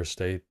terrorist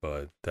state,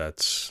 but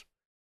that's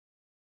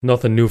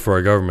nothing new for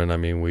our government. I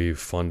mean, we've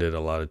funded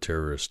a lot of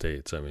terrorist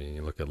states. I mean,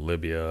 you look at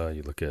Libya,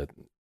 you look at,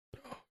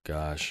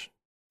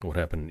 what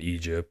happened in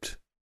Egypt.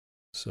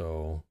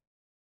 So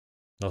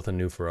nothing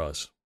new for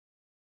us.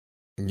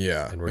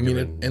 Yeah. And we're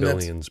giving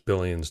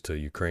billions to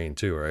Ukraine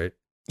too, right?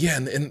 Yeah.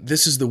 And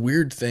this is the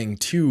weird thing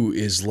too,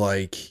 is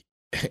like,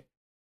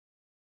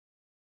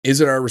 is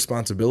it our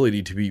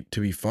responsibility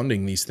to be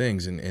funding these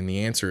things? And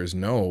the answer is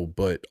no,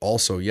 but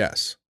also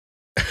yes.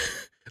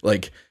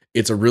 Like,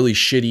 it's a really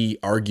shitty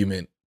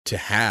argument to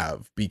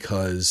have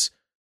because,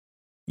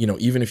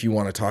 even if you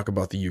want to talk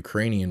about the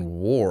Ukrainian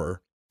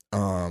war,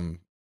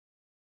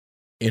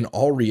 in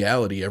all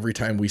reality, every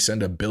time we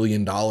send $1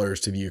 billion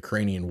to the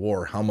Ukrainian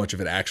war, how much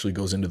of it actually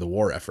goes into the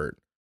war effort?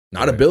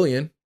 Not $1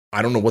 billion.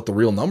 I don't know what the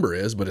real number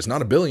is, but it's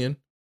not $1 billion.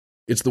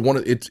 It's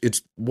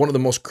it's one of the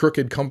most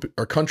crooked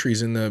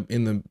countries in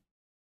the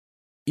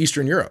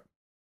Eastern Europe.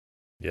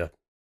 Yeah,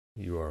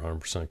 you are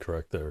 100%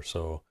 correct there.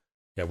 So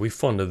yeah, we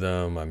funded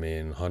them. I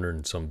mean, 100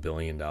 and some $1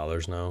 billion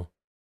now,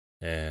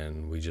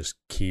 and we just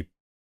keep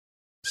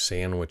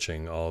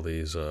sandwiching all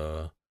these,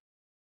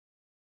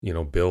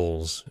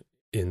 bills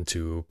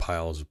into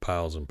piles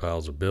and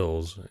piles of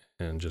bills,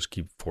 and just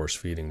keep force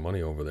feeding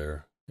money over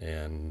there.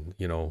 And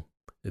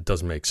it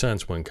doesn't make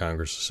sense when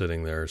Congress is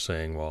sitting there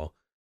saying, well,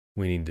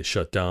 we need to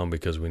shut down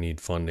because we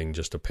need funding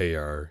just to pay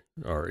our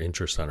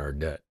interest on our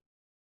debt.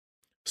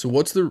 So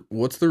what's the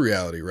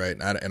reality, right?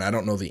 And I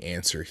don't know the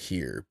answer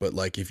here, but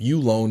like if you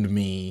loaned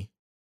me,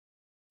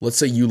 let's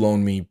say you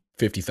loaned me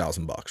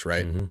 $50,000,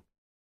 right? Mm-hmm.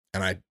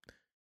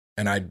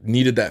 And I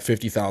needed that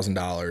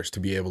 $50,000 to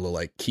be able to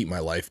like keep my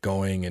life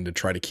going and to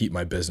try to keep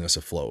my business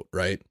afloat,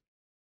 right?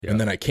 Yeah. And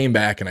then I came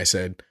back and I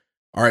said,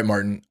 all right,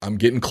 Martin, I'm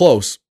getting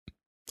close.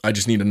 I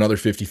just need another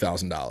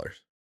 $50,000.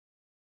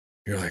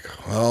 You're like,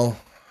 well,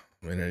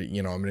 I'm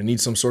gonna need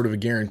some sort of a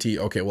guarantee.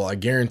 Okay, well, I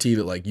guarantee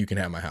that like you can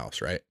have my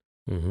house, right?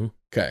 Mm-hmm.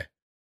 Okay.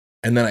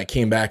 And then I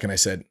came back and I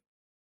said,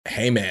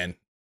 hey man,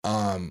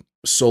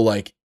 so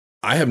like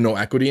I have no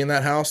equity in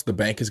that house. The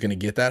bank is going to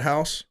get that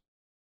house.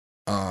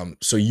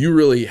 So you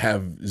really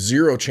have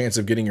zero chance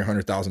of getting your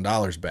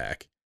 $100,000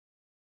 back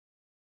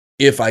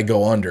if I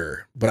go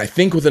under, but I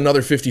think with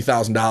another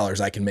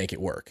 $50,000, I can make it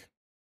work.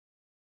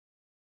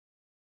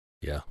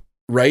 Yeah.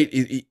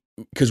 Right.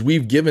 Because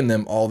we've given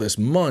them all this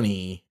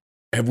money.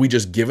 Have we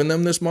just given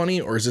them this money,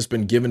 or has this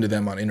been given to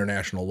them on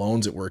international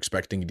loans that we're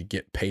expecting to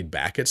get paid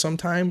back at some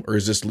time? Or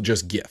is this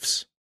just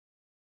gifts?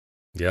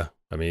 Yeah.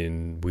 I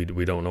mean, we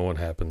don't know what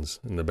happens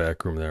in the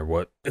back room there,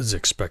 what is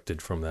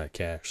expected from that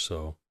cash.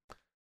 So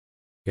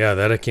yeah,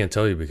 that I can't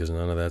tell you because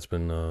none of that's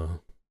been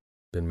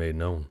made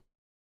known.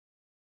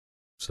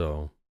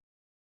 So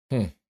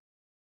I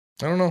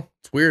don't know.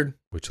 It's weird.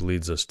 Which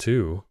leads us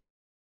to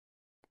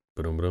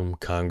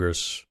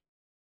Congress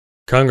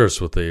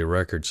with a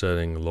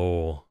record-setting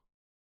low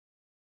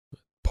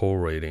poll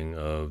rating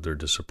of their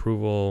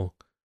disapproval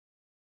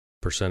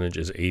percentage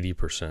is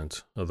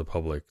 80% of the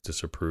public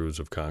disapproves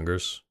of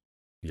Congress,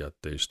 yet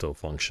they still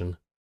function.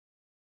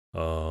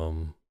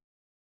 Kevin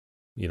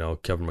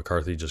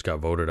McCarthy just got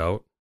voted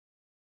out,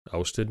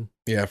 ousted.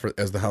 Yeah,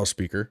 as the House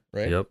Speaker,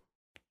 right? Yep.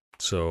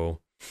 So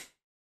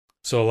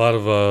a lot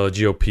of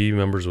GOP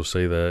members will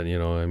say that,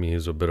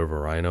 he's a bit of a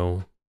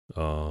rhino.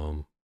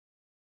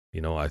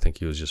 I think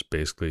he was just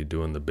basically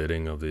doing the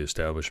bidding of the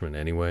establishment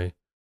anyway.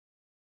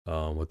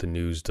 What the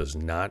news does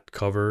not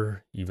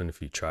cover, even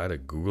if you try to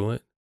Google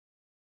it,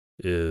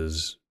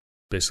 is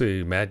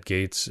basically Matt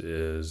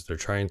Gaetz they're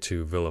trying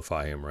to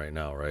vilify him right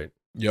now, right?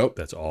 Yep.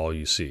 That's all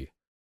you see.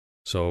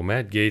 So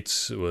Matt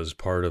Gaetz was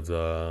part of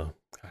I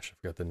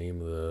forgot the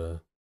name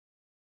of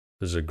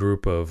there's a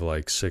group of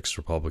like 6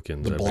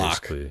 Republicans. The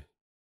Bloc. I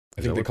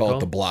think they call it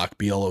the Bloc,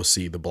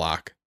 BLOC, the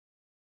Bloc.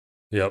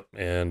 Yep.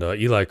 And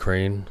Eli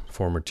Crane,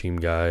 former team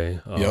guy,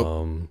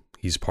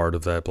 he's part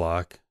of that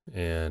block.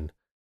 And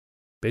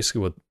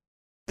basically what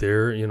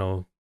they're,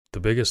 the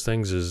biggest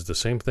things is the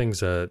same things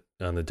that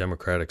on the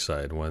Democratic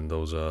side when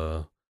those,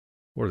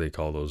 what do they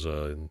call those,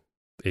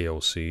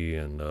 AOC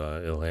and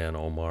Ilhan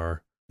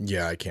Omar,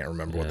 Yeah, I can't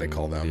remember what they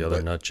call them. The other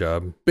but nut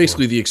job.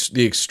 basically, the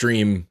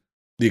extremes.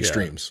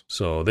 Yeah.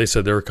 So they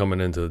said they were coming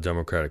into the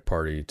Democratic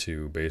Party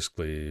to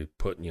basically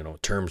put,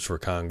 terms for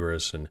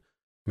Congress and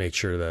make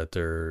sure that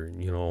they're,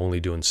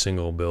 only doing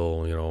single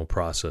bill,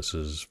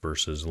 processes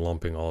versus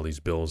lumping all these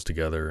bills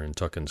together and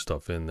tucking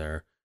stuff in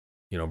there,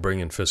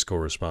 bringing fiscal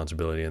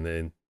responsibility. And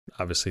then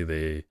obviously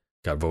they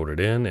got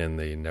voted in and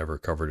they never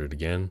covered it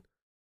again.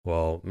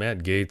 Well, Matt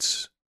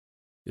Gaetz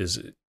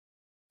is,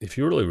 if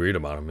you really read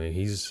about him,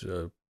 he's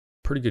a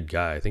pretty good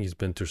guy. I think he's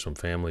been through some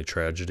family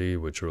tragedy,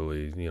 which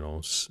really,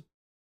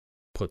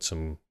 put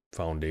some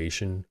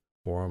foundation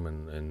for him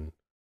and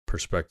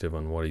perspective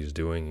on what he's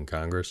doing in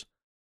Congress.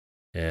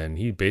 And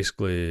he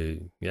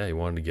basically, he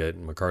wanted to get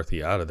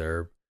McCarthy out of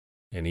there.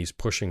 And he's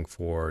pushing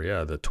for,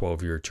 the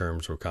 12-year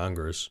terms for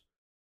Congress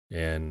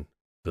and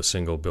the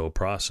single bill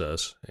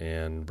process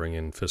and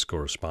bringing fiscal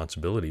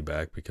responsibility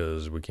back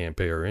because we can't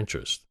pay our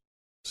interest.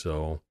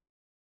 So,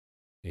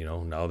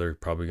 now they're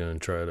probably going to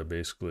try to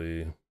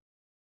basically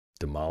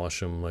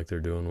demolish him like they're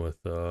doing with,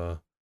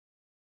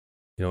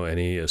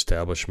 any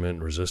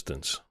establishment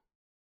resistance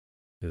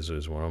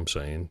is what I'm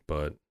saying.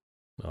 But,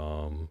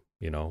 right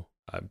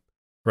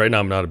now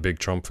I'm not a big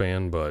Trump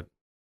fan, but,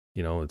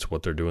 it's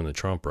what they're doing to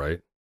Trump,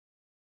 right?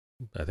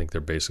 I think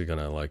they're basically going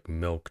to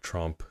milk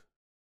Trump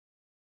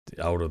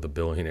out of the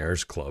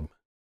billionaires club.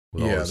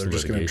 Yeah, they're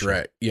just going to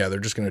drag. Yeah, they're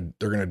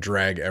going to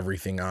drag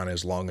everything on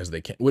as long as they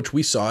can, which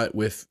we saw it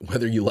with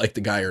whether you like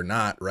the guy or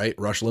not, right?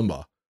 Rush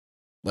Limbaugh.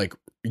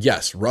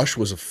 Yes, Rush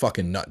was a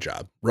fucking nut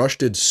job. Rush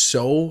did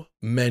so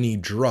many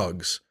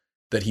drugs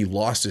that he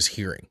lost his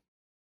hearing.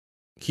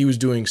 He was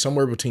doing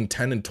somewhere between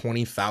 $10,000 and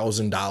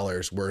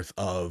 $20,000 worth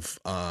of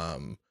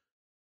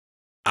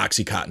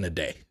Oxycontin a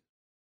day.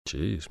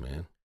 Jeez,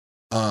 man.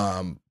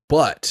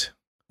 But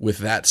with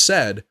that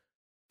said,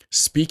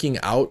 speaking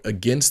out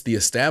against the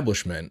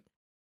establishment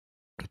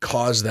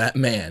caused that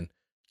man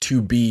to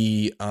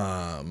be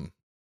oh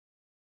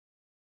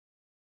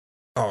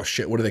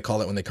shit, what do they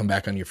call it when they come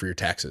back on you for your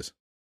taxes?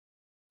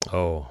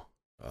 Oh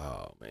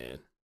man.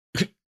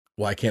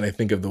 Why can't I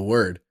think of the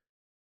word?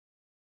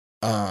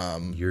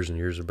 Years and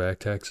years of back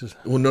taxes?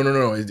 Well,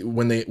 no.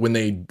 When they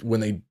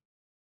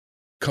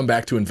come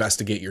back to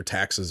investigate your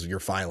taxes, your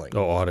filing.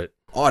 Oh,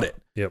 audit.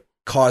 Yep.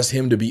 Caused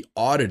him to be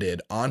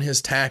audited on his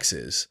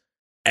taxes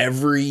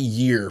every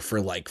year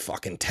for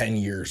fucking 10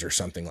 years or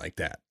something like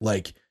that.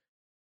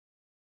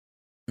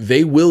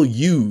 They will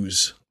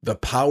use the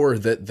power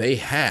that they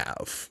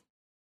have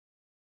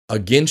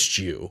against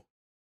you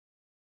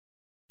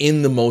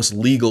in the most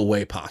legal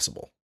way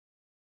possible.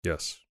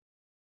 Yes,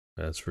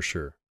 that's for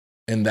sure.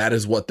 And that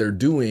is what they're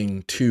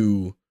doing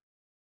to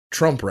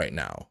Trump right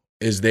now,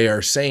 is they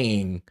are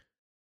saying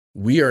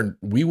we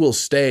will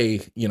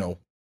stay,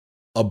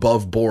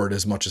 above board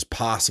as much as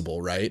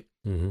possible, right?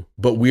 Mm-hmm.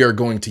 But we are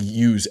going to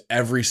use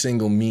every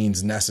single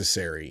means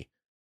necessary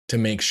to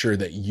make sure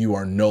that you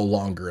are no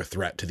longer a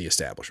threat to the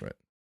establishment.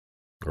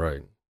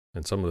 Right.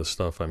 And some of the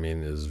stuff,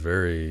 is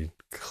very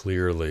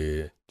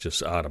clearly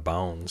just out of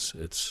bounds.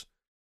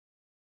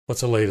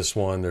 What's the latest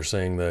one? They're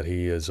saying that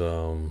he is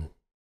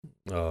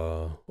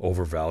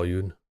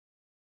overvalued.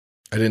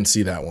 I didn't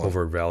see that one.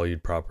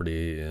 Overvalued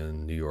property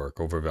in New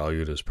York,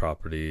 overvalued his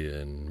property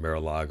in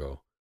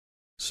Mar-a-Lago.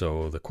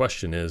 So the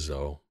question is,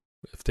 though,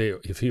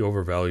 if he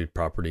overvalued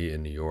property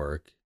in New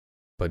York,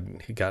 but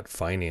he got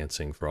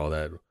financing for all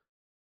that,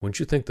 wouldn't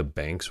you think the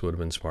banks would have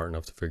been smart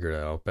enough to figure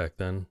that out back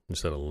then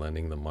instead of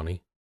lending the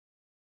money?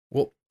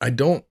 Well, I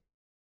don't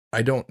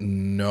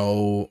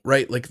know,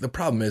 right? The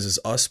problem is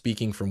us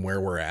speaking from where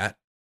we're at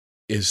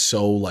is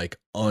so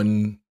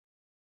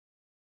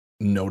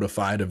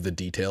unnotified of the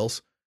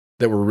details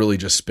that we're really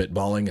just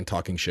spitballing and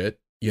talking shit,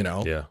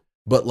 Yeah.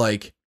 But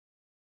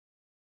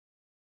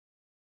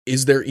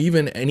is there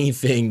even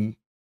anything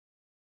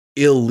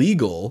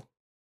illegal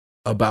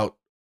about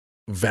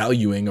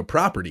valuing a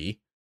property?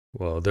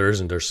 Well, there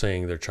isn't. They're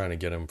saying they're trying to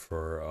get him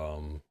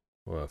for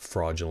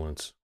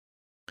fraudulence.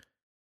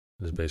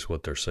 Is basically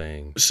what they're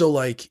saying. So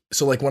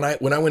when I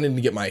went in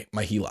to get my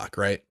HELOC,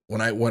 right?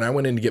 When I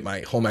went in to get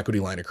my home equity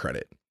line of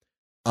credit,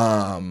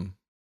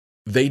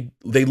 they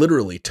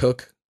literally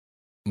took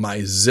my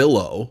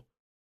Zillow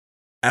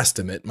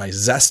estimate, my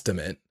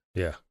Zestimate,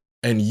 Yeah.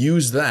 and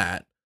used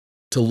that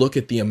to look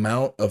at the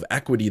amount of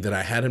equity that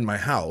I had in my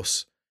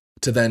house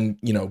to then,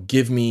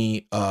 give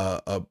me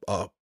a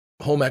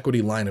home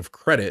equity line of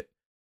credit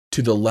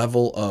to the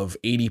level of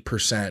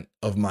 80%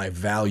 of my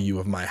value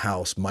of my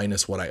house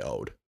minus what I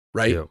owed,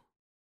 right? Yep.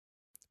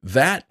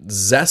 That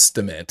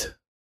Zestimate,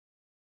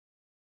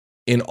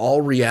 in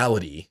all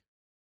reality,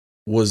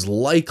 was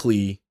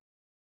likely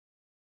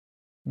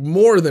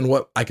more than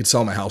what I could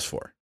sell my house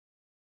for.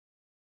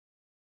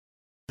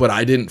 But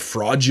I didn't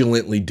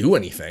fraudulently do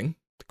anything.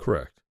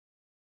 Correct.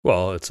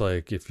 Well, it's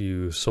like if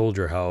you sold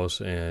your house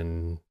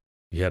and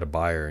you had a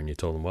buyer and you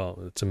told them, well,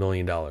 it's $1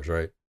 million,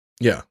 right?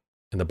 Yeah.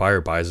 And the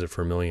buyer buys it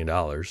for $1 million.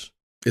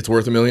 It's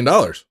worth $1 million.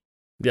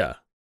 Yeah.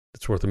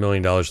 It's worth $1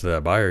 million to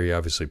that buyer. You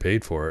obviously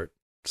paid for it.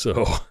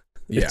 So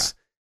yeah,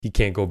 he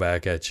can't go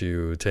back at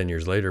you 10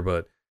 years later.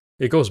 But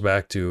it goes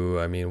back to,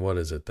 I mean, what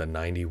is it? The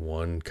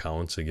 91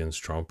 counts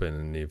against Trump.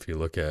 And if you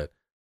look at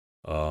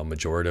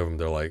majority of them,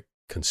 they're like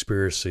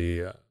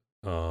conspiracy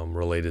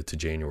related to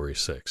January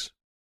 6th.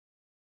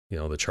 You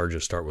know, the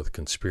charges start with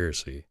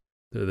conspiracy.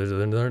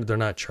 They're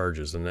not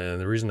charges. And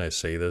the reason I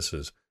say this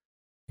is,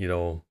 you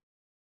know,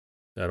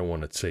 I don't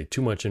want to say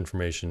too much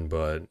information,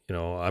 but, you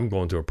know, I'm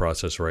going through a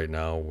process right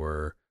now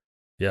where,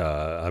 yeah,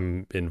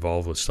 I'm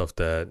involved with stuff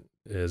that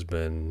has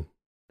been,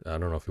 I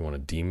don't know if you want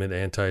to deem it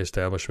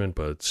anti-establishment,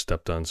 but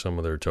stepped on some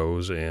of their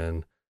toes.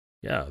 And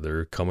yeah,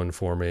 they're coming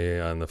for me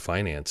on the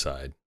finance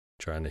side,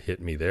 trying to hit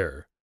me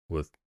there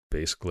with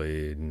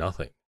basically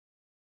nothing.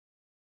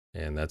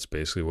 And that's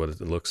basically what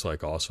it looks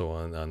like also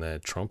on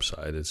that Trump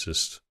side. It's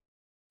just,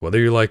 whether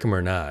you like him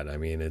or not, I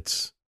mean,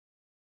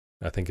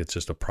 I think it's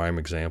just a prime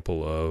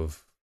example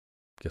of,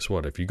 guess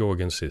what? If you go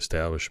against the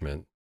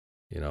establishment,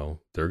 you know,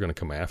 they're going to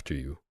come after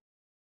you.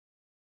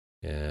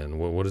 And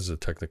what is the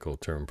technical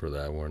term for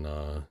that when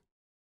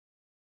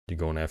you're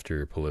going after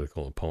your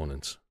political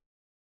opponents?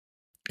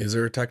 Is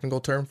there a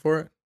technical term for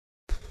it?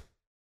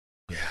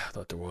 Yeah, I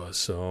thought there was.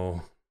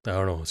 So, I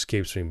don't know. It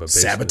escapes me. But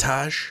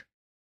Sabotage?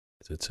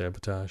 Is it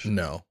sabotage?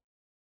 No.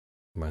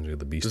 Reminds me of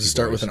the Beastie Boys. Does it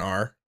start with an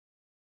R?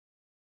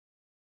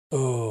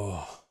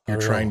 Oh, You're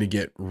trying to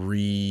get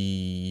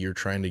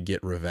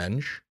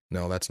revenge?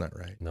 No, that's not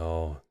right.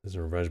 No, it's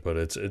revenge, but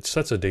it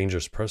sets a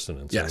dangerous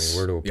precedent. Yes. I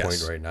mean, we're to a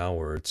point right now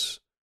where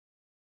it's,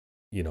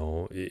 you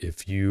know,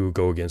 if you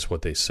go against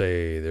what they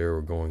say,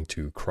 they're going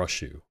to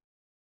crush you.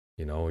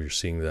 You know, you're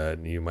seeing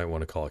that. You might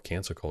want to call it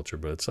cancel culture,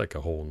 but it's like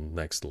a whole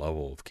next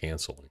level of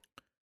canceling.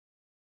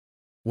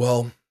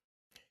 Well,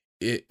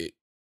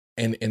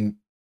 and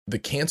the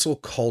cancel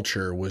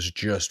culture was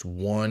just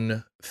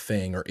one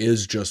thing, or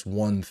is just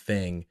one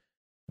thing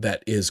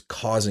that is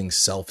causing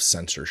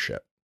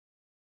self-censorship.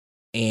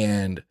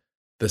 And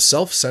the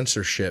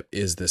self-censorship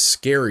is the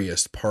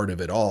scariest part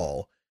of it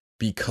all,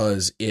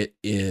 because it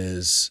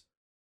is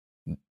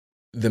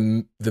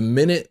the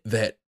minute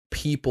that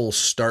people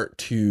start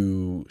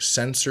to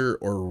censor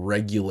or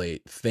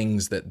regulate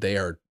things that they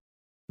are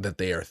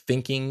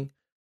thinking,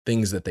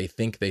 things that they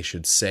think they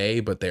should say,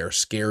 but they are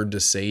scared to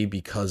say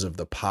because of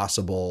the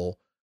possible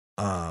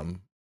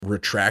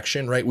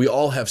retraction, right? We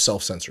all have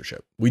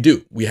self-censorship. We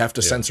do. We have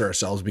to censor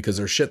ourselves because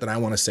there's shit that I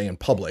want to say in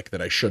public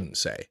that I shouldn't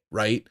say,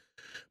 right?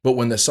 But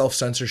when the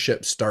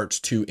self-censorship starts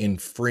to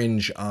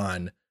infringe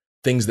on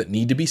things that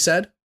need to be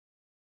said,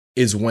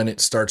 is when it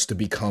starts to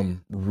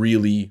become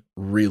really,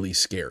 really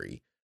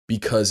scary,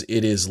 because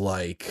it is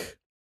like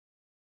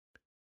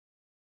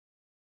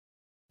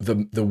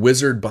the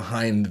wizard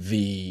behind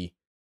the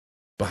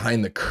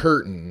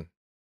curtain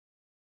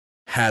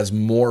has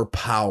more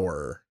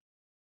power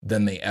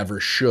than they ever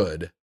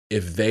should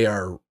if they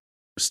are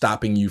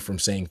stopping you from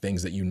saying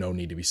things that you know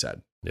need to be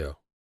said. Yeah.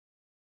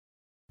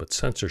 But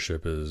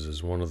censorship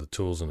is one of the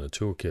tools in the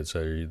toolkits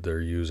that they're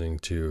using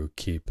to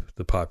keep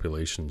the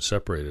population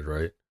separated,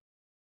 right?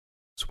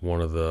 It's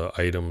one of the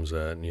items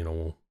that, you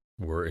know,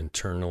 we're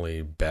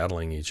internally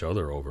battling each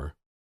other over.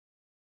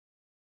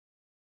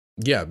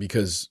 Yeah,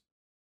 because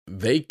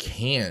they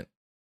can't,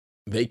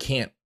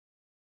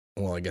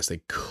 well, I guess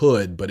they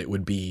could, but it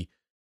would be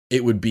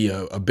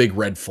a big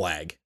red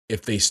flag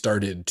if they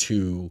started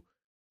to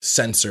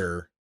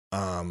censor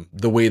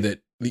the way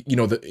that, you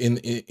know, in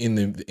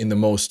the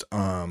most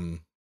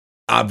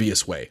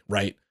obvious way,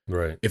 right?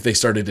 Right. If they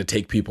started to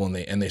take people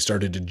and they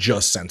started to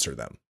just censor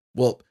them.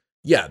 Well,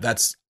 yeah,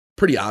 that's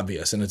pretty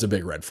obvious and it's a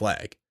big red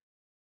flag.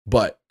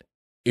 But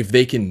if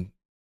they can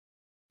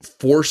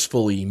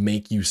forcefully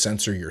make you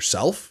censor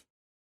yourself,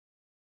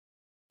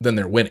 then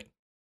they're winning.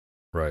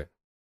 Right.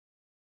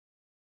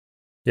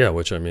 Yeah,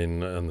 which, I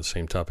mean, on the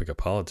same topic of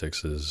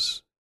politics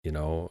is, you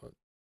know,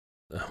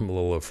 I'm a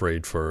little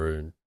afraid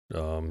for,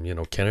 you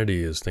know,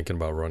 Kennedy is thinking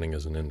about running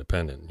as an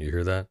independent. You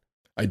hear that?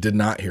 I did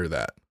not hear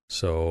that.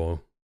 So,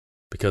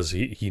 because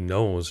he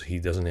knows he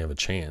doesn't have a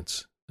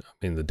chance. I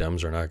mean, the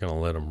Dems are not going to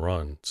let him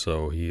run.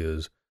 So he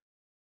is,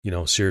 you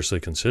know, seriously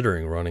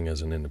considering running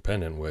as an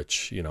independent,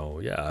 which, you know,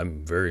 yeah,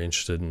 I'm very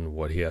interested in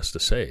what he has to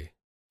say.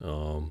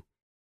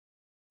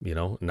 You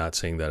know, not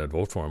saying that I'd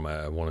vote for him.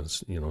 I want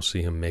to, you know,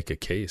 see him make a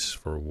case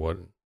for what,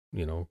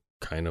 you know,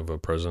 kind of a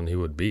president he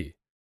would be.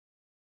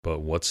 But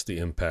what's the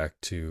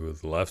impact to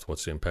the left?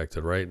 What's the impact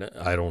to the right?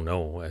 I don't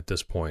know. At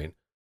this point,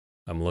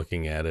 I'm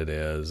looking at it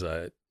as,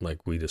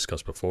 like we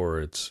discussed before,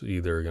 it's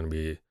either going to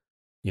be,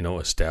 you know,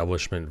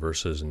 establishment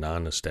versus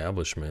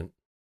non-establishment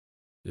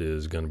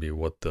is going to be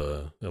what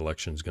the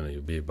election's going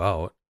to be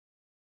about.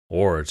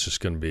 Or it's just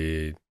going to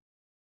be,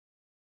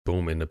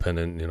 boom,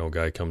 independent, you know,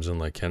 guy comes in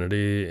like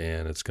Kennedy,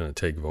 and it's going to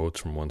take votes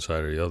from one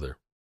side or the other.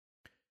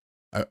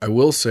 I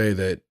will say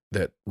that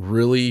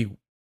really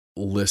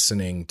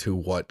listening to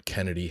what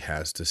Kennedy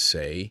has to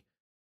say,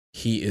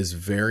 he is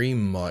very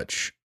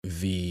much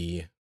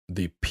the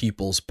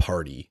People's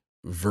Party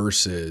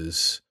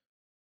versus,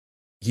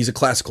 he's a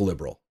classical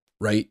liberal,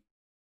 right?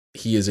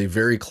 He is a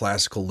very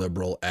classical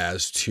liberal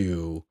as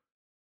to,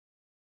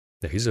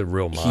 yeah, he's a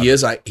real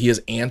moderate.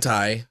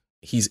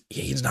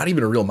 He's not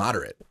even a real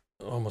moderate.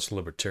 almost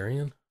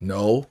libertarian?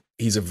 No,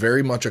 he's a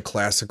very much a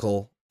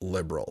classical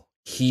liberal.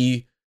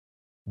 He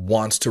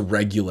wants to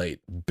regulate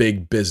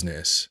big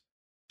business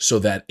so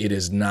that it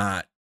is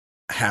not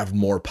have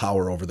more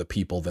power over the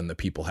people than the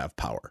people have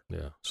power.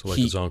 Yeah. So like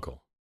his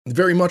uncle.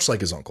 Very much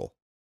like his uncle.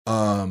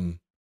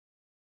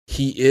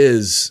 He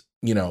is,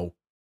 an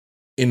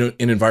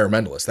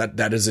environmentalist.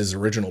 That is his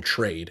original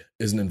trade,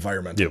 is an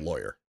environmental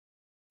lawyer.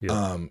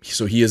 Yep.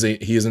 So he is an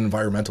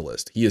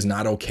environmentalist. He is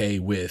not okay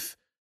with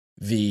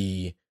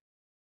the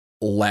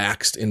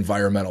laxed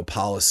environmental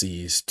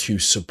policies to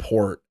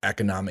support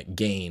economic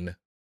gain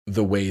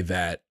the way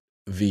that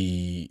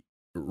the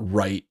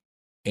right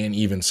and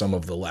even some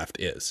of the left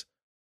is.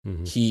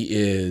 Mm-hmm. He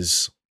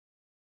is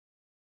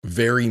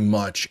very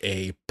much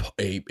a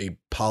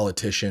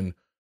politician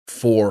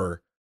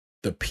for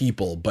the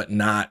people, but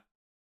not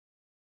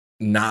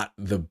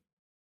the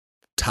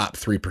top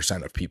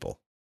 3% of people.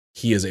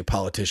 He is a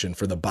politician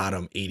for the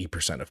bottom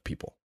 80% of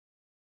people.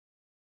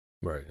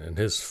 Right. And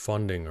his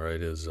funding,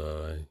 right, is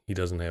he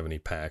doesn't have any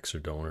PACs or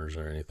donors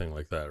or anything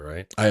like that,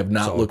 right? I have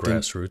not looked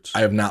grassroots. I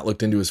have not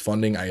looked into his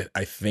funding. I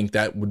think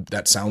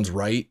that sounds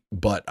right,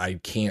 but I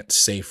can't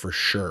say for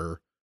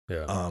sure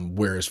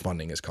where his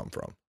funding has come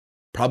from.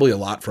 Probably a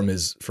lot from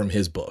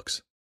his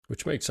books.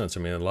 Which makes sense.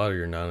 I mean, a lot of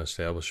your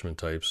non-establishment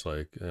types,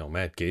 like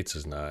Matt Gaetz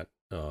is not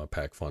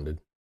PAC funded.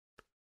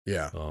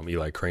 Yeah.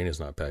 Eli Crane is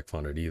not PAC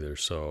funded either.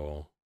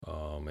 So,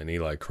 and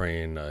Eli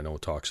Crane, I know,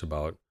 talks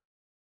about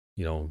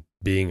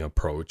being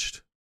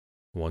approached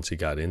once he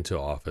got into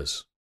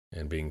office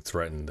and being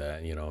threatened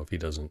that if he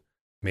doesn't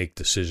make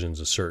decisions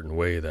a certain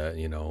way that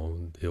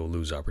he'll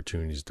lose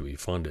opportunities to be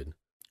funded.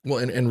 Well,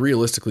 and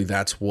realistically,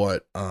 that's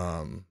what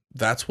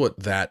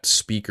that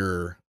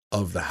Speaker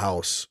of the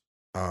House,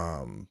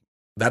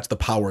 that's the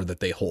power that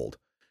they hold.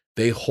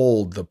 They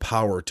hold the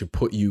power to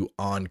put you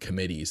on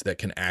committees that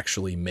can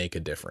actually make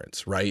a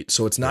difference, right?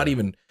 So it's not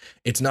even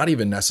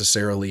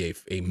necessarily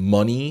a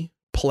money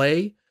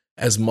play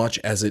as much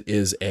as it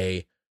is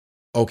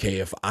okay,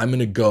 if I'm going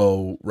to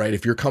go, right,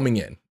 if you're coming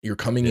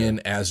in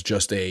as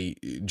just a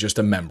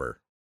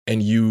member,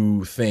 and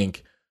you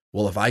think,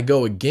 well, if I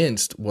go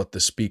against what the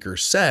speaker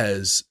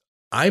says,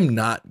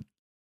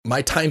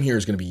 my time here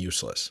is going to be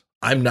useless.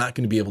 I'm not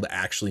going to be able to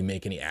actually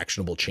make any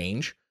actionable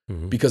change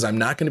because I'm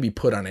not going to be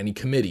put on any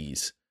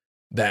committees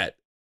that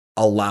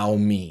allow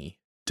me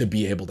to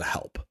be able to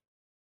help.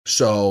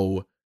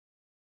 So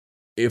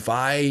if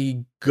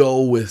I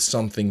go with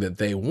something that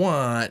they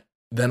want,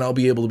 then I'll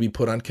be able to be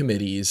put on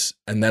committees,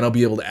 and then I'll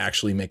be able to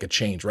actually make a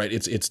change, right?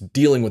 It's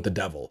dealing with the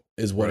devil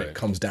is what it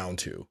comes down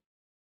to.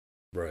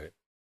 Right.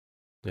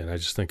 And I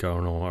just think, I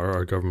don't know,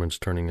 our government's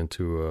turning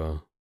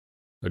into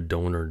a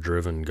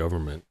donor-driven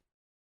government.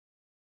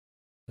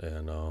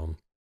 And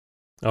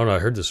I don't know, I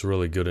heard this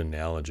really good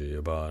analogy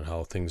about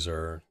how things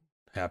are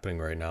happening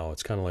right now.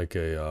 It's kind of like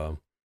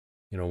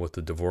with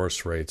the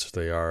divorce rates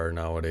they are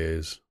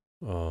nowadays.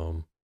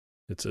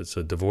 It's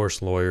a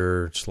divorce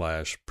lawyer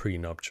 /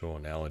 prenuptial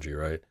analogy,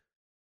 right?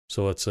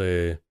 So let's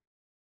say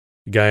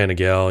a guy and a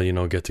gal,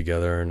 get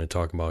together and they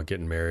talk about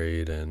getting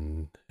married,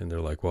 and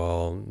they're like,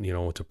 well,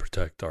 to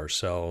protect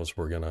ourselves,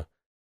 we're gonna,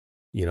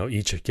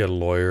 each get a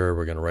lawyer.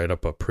 We're gonna write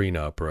up a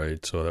prenup,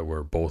 right, so that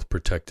we're both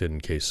protected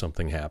in case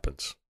something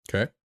happens.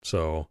 Okay.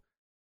 So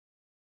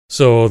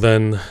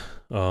then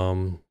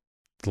the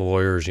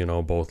lawyers,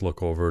 both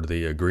look over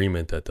the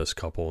agreement that this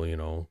couple,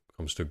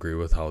 comes to agree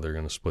with how they're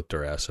going to split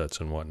their assets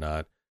and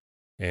whatnot.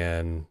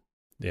 And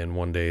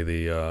one day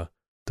the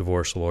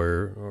divorce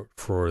lawyer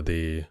for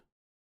the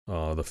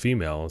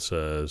female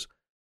says,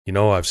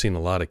 I've seen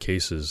a lot of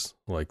cases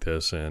like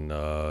this, and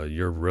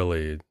you're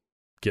really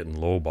getting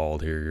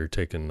lowballed here. You're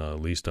taking the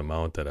least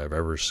amount that I've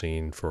ever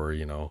seen for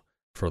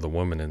the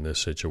woman in this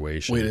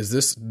situation. Wait, is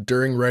this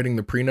during writing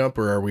the prenup,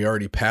 or are we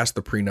already past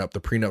the prenup?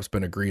 The prenup's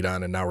been agreed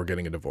on, and now we're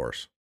getting a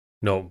divorce.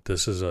 No,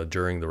 this is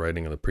during the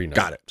writing of the prenup.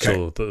 Got it. Okay.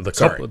 So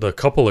the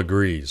couple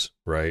agrees,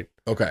 right?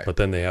 Okay. But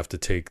then they have to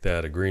take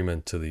that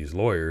agreement to these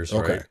lawyers,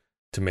 right?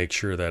 To make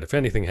sure that if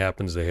anything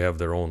happens, they have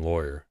their own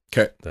lawyer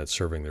that's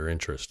serving their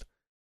interest.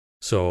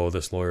 So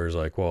this lawyer is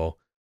like, well,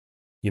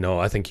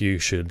 I think you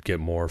should get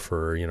more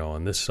for,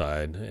 on this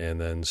side. And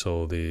then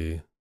so the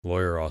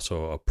lawyer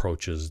also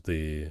approaches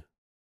the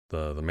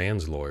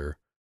man's lawyer,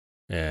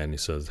 and he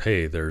says,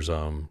 hey, there's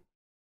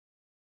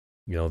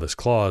this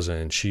clause,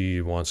 and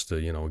she wants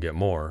to get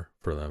more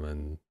for them.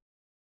 And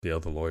the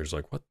other lawyer's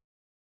like, what?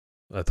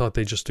 I thought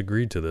they just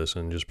agreed to this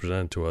and just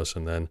presented to us.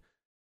 And then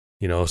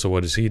so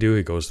what does he do?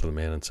 He goes to the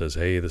man and says,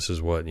 hey, this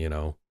is what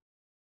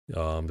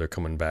they're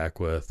coming back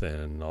with.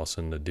 And all of a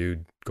sudden the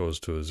dude goes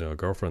to his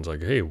girlfriend's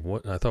like, hey,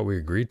 what? I thought we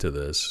agreed to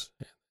this.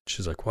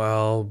 She's like,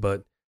 well,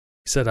 but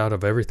he said out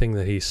of everything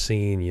that he's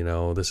seen,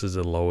 this is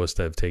the lowest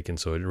I've taken,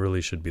 so it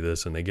really should be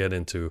this. And they get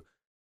into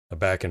a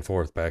back and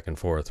forth,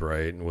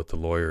 right, with the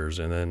lawyers.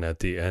 And then at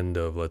the end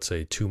of, let's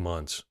say, 2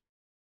 months,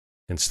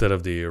 instead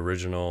of the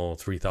original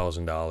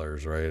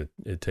 $3,000, right,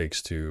 it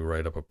takes to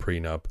write up a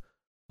prenup,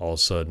 all of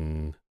a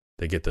sudden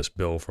they get this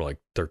bill for like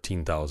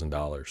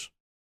 $13,000.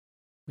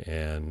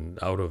 And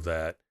out of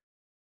that,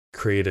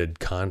 created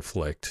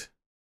conflict.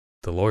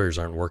 The lawyers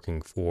aren't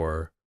working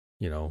for,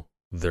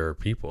 their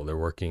people. They're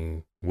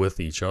working with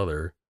each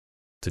other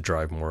to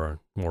drive more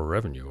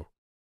revenue.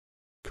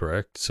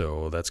 Correct?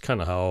 So that's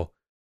kind of how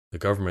the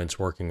government's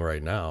working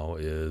right now.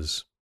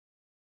 Is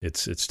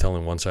it's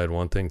telling one side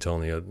one thing,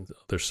 telling the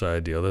other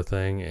side the other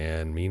thing,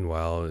 and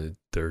meanwhile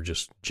they're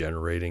just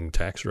generating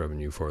tax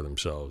revenue for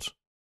themselves.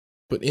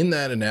 But in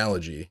that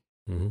analogy,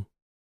 Mm-hmm.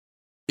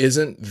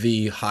 isn't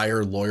the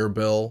higher lawyer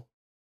bill,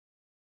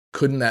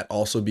 couldn't that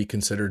also be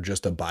considered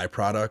just a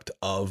byproduct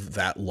of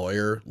that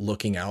lawyer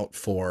looking out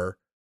for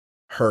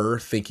her,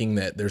 thinking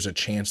that there's a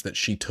chance that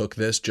she took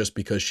this just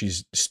because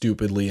she's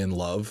stupidly in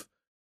love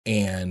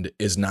and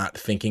is not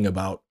thinking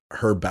about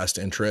her best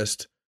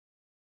interest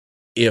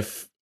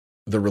if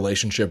the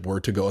relationship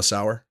were to go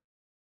sour?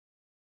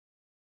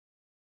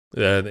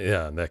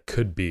 That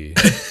could be.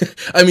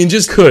 I mean,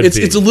 just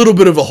it's a little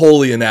bit of a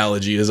holy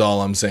analogy is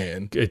all I'm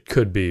saying. It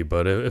could be,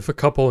 but if a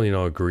couple,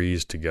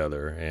 agrees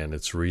together and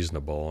it's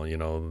reasonable,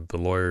 the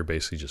lawyer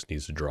basically just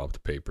needs to draw up the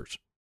papers,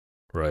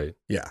 right?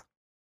 Yeah.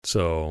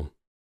 So,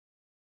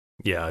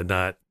 yeah,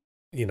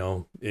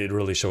 it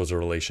really shows a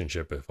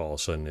relationship if all of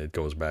a sudden it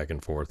goes back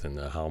and forth, and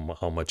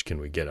how much can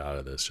we get out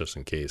of this just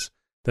in case?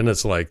 Then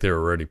it's like they're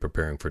already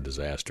preparing for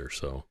disaster.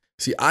 So,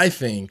 see, I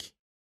think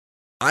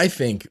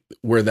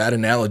where that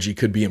analogy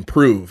could be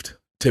improved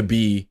to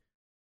be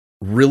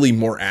really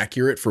more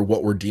accurate for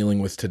what we're dealing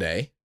with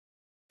today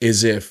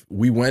is if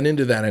we went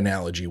into that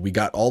analogy, we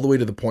got all the way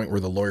to the point where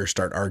the lawyers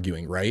start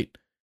arguing, right?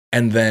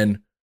 And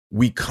then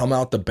we come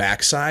out the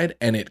backside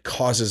and it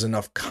causes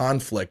enough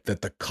conflict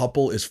that the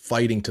couple is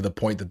fighting to the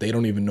point that they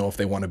don't even know if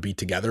they want to be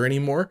together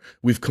anymore.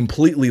 We've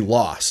completely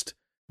lost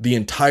the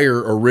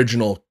entire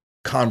original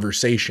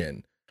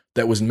conversation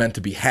that was meant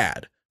to be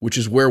had, which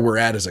is where we're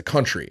at as a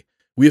country.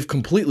 We have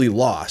completely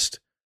lost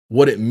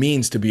what it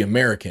means to be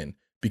American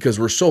because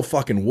we're so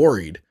fucking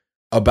worried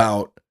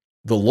about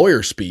the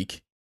lawyer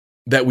speak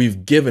that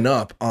we've given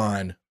up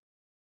on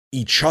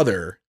each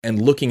other and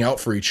looking out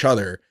for each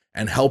other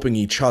and helping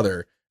each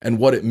other and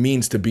what it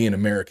means to be an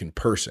American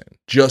person.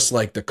 Just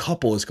like the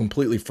couple is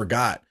completely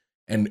forgot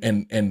and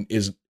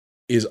is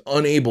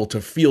unable to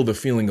feel the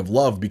feeling of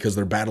love because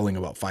they're battling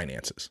about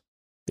finances.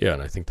 Yeah,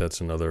 and I think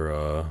that's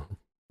another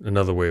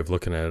way of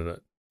looking at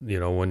it.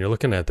 When you're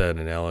looking at that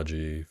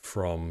analogy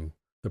from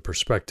the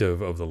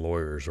perspective of the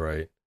lawyers,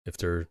 right? If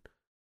they're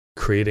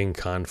creating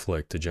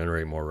conflict to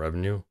generate more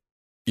revenue.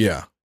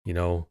 Yeah.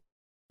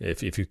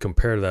 If you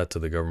compare that to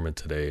the government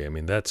today, I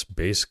mean, that's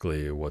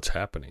basically what's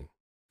happening,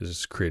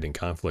 is creating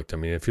conflict. I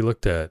mean, if you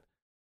looked at,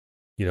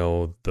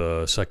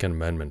 the Second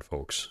Amendment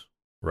folks,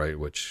 right?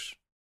 Which,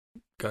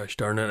 gosh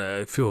darn it,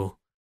 I feel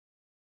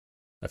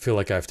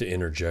like I have to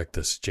interject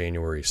this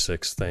January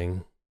 6th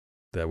thing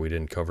that we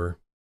didn't cover.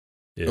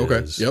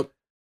 Okay. Yep.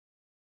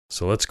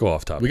 So let's go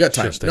off topic. We got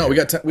time. No, we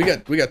got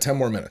 10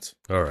 more minutes.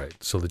 All right.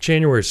 So the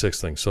January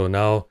 6th thing. So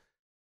now,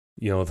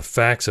 the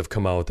facts have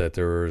come out that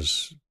there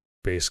was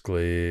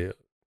basically a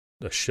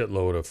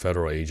shitload of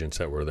federal agents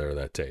that were there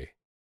that day.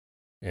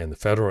 And the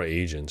federal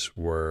agents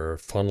were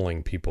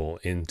funneling people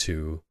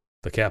into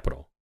the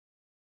Capitol.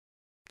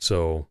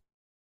 So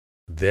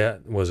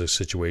that was a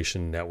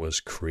situation that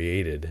was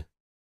created.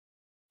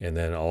 And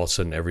then all of a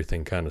sudden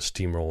everything kind of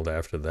steamrolled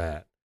after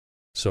that.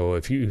 So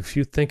if you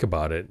think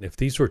about it, if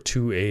these were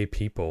 2A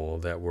people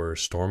that were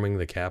storming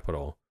the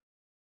Capitol,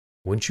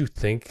 wouldn't you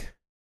think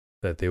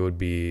that they would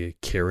be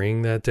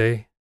carrying that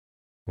day?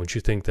 Wouldn't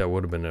you think that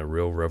would have been a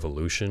real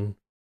revolution?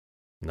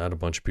 Not a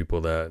bunch of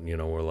people that,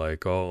 were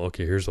like, oh,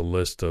 okay, here's a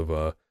list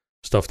of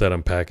stuff that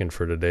I'm packing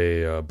for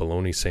today,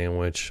 bologna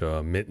sandwich,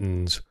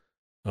 mittens,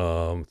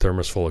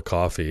 thermos full of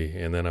coffee,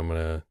 and then I'm going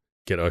to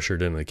get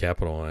ushered into the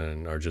Capitol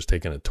and are just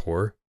taking a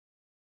tour.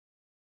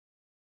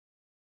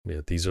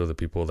 Yeah, these are the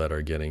people that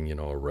are getting,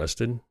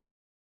 arrested.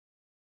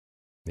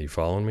 Are you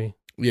following me?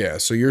 Yeah.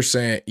 So you're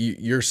saying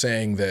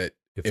that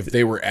if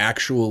they were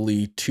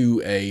actually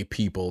 2A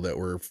people that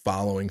were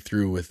following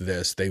through with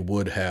this, they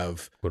would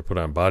have put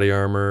on body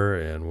armor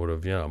and would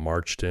have,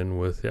 marched in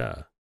with,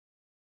 yeah.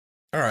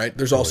 All right.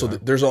 There's also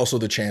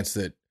the chance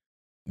that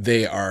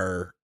they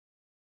are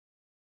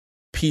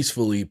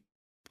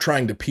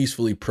trying to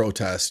peacefully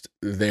protest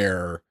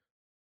their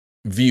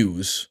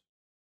views,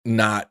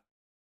 not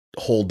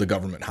hold the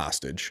government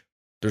hostage.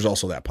 There's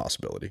also that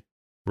possibility.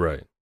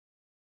 Right.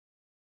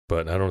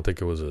 But I don't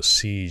think it was a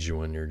siege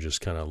when you're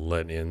just kind of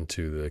let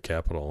into the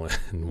Capitol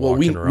and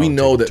walking around. We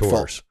know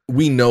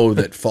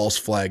that false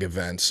flag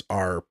events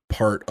are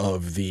part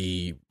of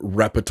the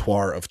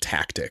repertoire of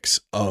tactics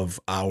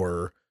of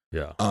our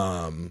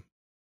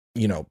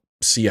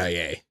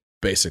CIA,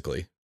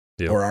 basically.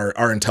 Yep. Or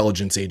our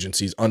intelligence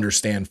agencies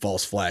understand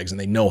false flags and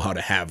they know how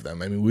to have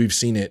them. I mean, we've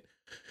seen it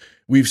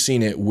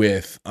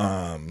with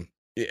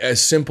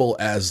as simple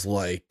as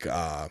like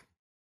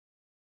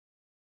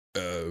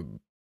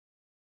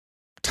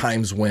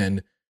times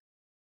when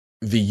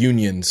the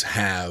unions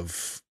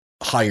have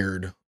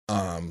hired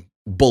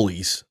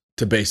bullies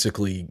to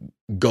basically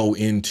go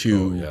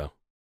into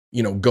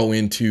go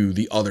into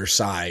the other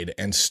side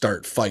and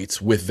start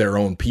fights with their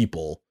own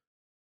people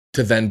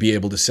to then be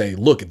able to say,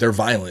 look, they're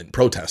violent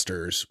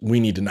protesters. We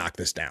need to knock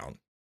this down.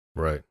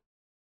 Right.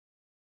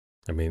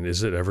 I mean,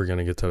 is it ever going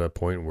to get to that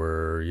point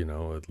where,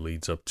 it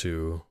leads up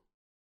to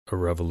a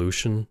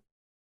revolution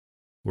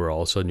where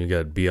all of a sudden you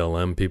got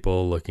BLM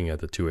people looking at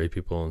the 2A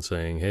people and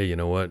saying, hey, you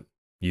know what?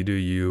 You do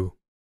you,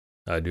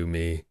 I do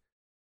me,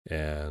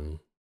 and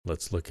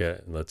let's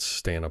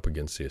stand up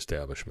against the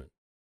establishment.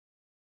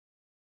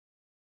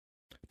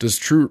 Does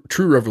true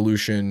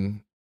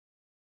revolution,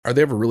 are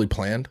they ever really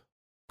planned?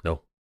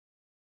 No.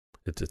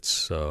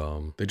 It's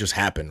they just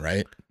happen,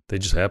 right? They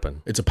just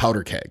happen. It's a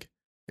powder keg.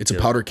 It's a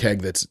powder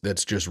keg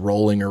that's just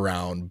rolling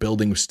around,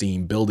 building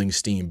steam, building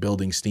steam,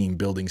 building steam,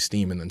 building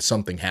steam, and then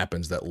something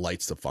happens that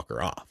lights the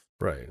fucker off.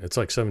 Right. It's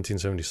like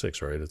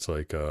 1776, right? It's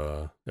like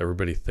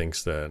everybody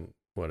thinks that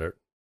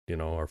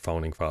our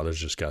founding fathers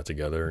just got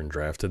together and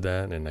drafted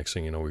that, and next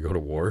thing you know, we go to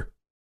war.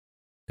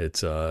 It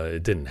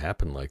didn't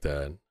happen like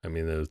that. I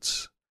mean,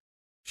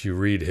 if you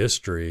read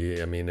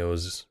history, I mean, it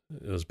was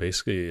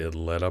basically, it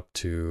led up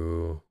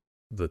to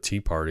the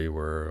Tea Party,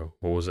 where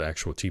what was the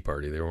actual Tea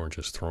Party? They weren't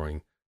just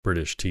throwing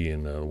British tea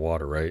in the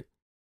water, right?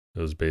 It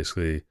was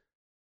basically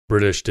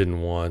British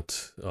didn't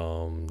want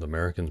the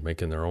Americans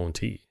making their own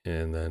tea,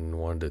 and then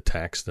wanted to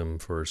tax them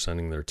for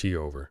sending their tea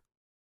over.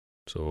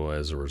 So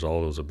as a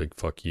result, it was a big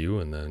fuck you,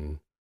 and then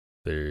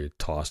they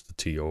tossed the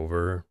tea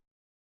over,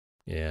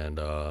 and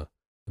the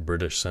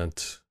British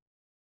sent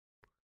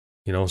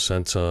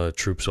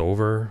troops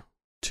over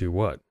to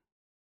what?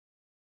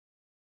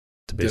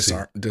 To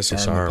basically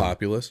disarm the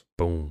populace.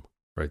 Boom,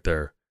 right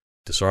there.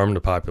 Disarm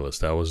the populace.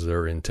 That was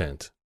their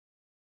intent.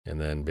 And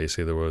then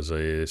basically there was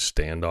a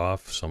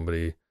standoff.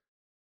 Somebody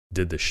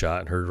did the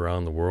shot and heard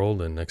around the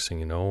world, and next thing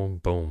you know,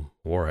 boom,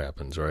 war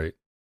happens, right?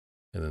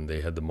 And then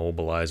they had to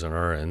mobilize on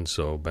our end.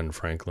 So Ben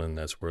Franklin,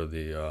 that's where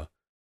the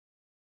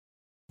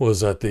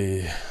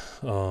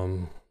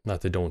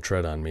not the Don't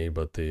Tread on Me,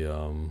 but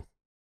the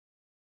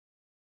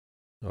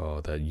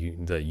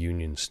that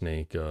Union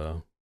Snake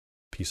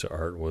piece of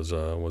art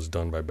was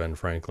done by Ben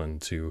Franklin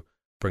to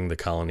bring the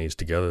colonies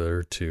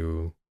together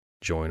to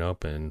join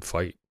up and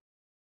fight.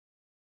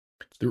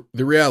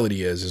 The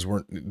reality is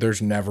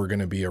there's never going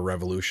to be a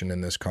revolution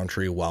in this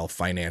country while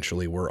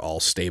financially we're all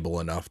stable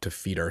enough to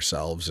feed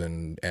ourselves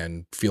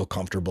and feel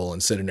comfortable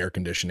and sit in air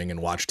conditioning and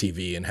watch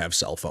TV and have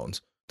cell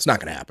phones. It's not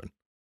going to happen.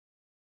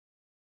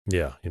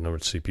 Yeah, you never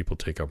see people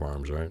take up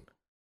arms, right?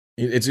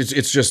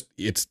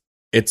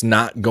 It's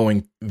not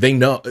going. They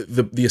know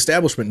the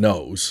establishment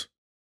knows,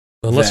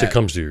 unless it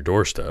comes to your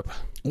doorstep.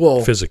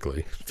 Well,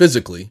 physically,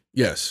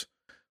 yes,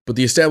 but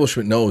the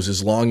establishment knows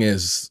as long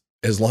as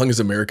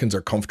Americans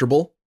are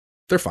comfortable,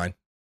 they're fine.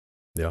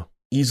 Yeah,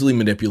 easily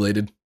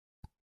manipulated.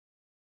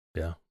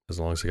 Yeah, as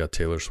long as they got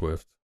Taylor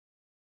Swift.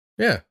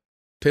 Yeah,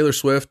 Taylor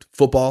Swift,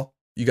 football.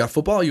 You got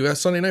football. You got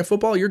Sunday Night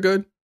Football. You're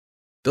good.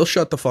 They'll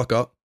shut the fuck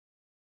up.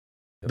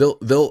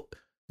 Yep.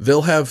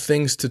 They'll have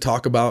things to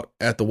talk about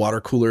at the water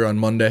cooler on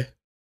Monday,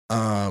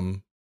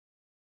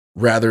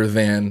 rather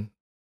than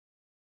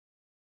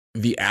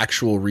the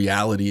actual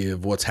reality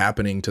of what's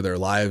happening to their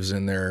lives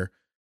and their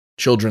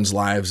children's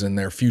lives and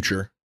their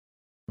future.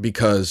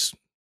 Because,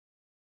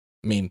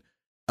 I mean,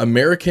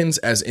 Americans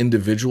as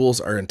individuals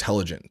are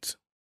intelligent.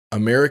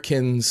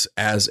 Americans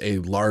as a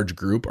large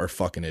group are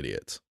fucking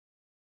idiots.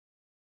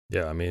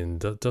 Yeah, I mean,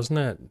 doesn't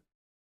that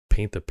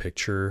paint the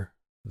picture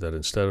that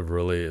instead of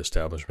really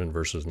establishment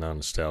versus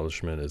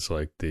non-establishment, it's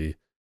like the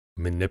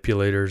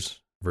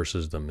manipulators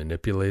versus the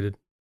manipulated?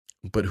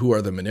 But who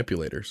are the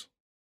manipulators?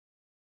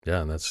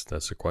 Yeah, and that's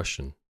the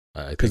question.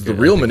 Because the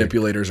real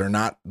manipulators are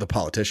not the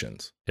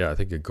politicians. Yeah, I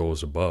think it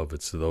goes above.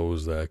 It's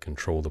those that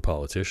control the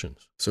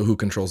politicians. So who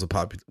controls the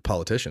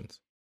politicians?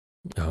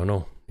 I don't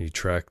know. You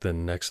track the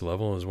next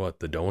level is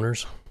what? The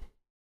donors?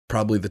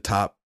 Probably the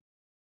top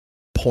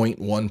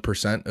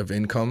 0.1% of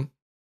income.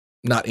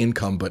 Not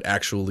income, but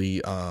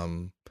actually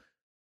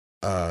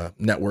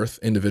net worth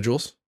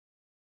individuals.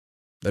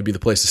 That'd be the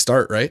place to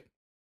start, right?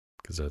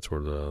 Because that's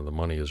where the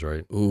money is,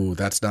 right? Ooh,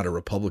 that's not a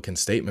Republican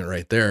statement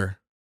right there.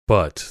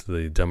 But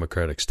the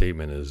Democratic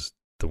statement is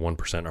the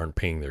 1% aren't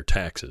paying their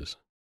taxes,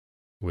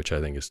 which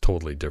I think is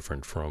totally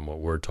different from what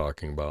we're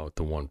talking about,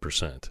 the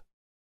 1%.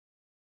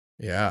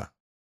 Yeah.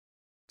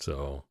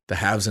 So the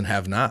haves and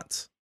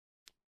have-nots.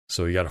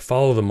 So you got to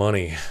follow the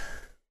money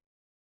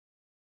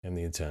and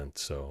the intent.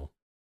 So,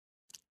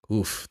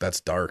 oof,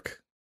 that's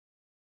dark.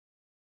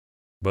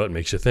 But it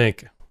makes you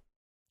think.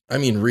 I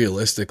mean,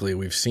 realistically,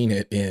 we've seen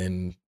it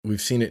in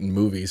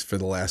movies for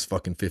the last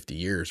fucking 50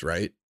 years,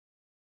 right?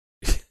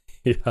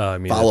 Yeah, I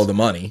mean, follow the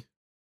money.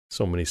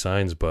 So many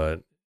signs,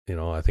 but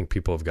I think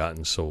people have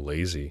gotten so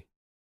lazy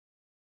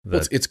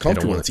that it's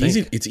comfortable. It's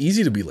easy. It's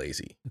easy to be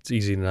lazy. It's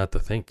easy not to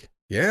think.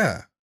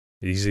 Yeah,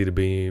 easy to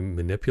be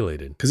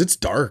manipulated because it's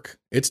dark.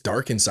 It's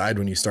dark inside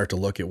when you start to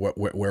look at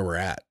where we're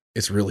at.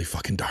 It's really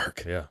fucking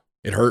dark. Yeah,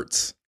 it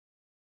hurts.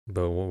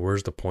 But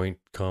where's the point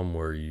come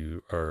where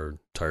you are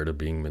tired of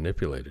being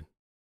manipulated,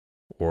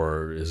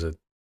 or is it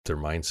their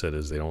mindset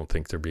is they don't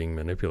think they're being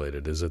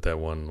manipulated. Is it that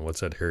one? What's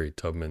that Harry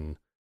Tubman,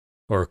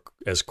 or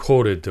as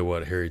quoted to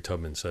what Harry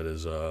Tubman said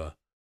is, I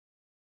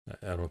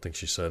don't think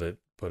she said it,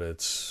 but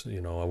it's,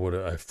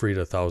 I freed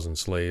 1,000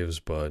 slaves,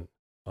 but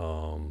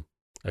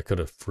I could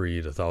have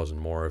freed 1,000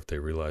 more if they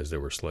realized they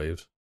were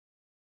slaves.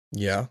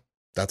 Yeah,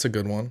 that's a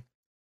good one.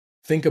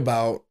 Think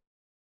about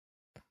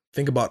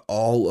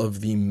all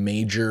of the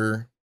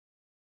major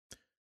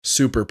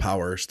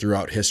superpowers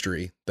throughout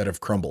history that have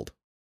crumbled.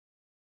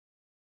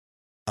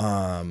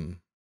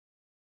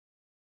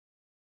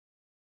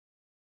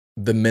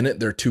 The minute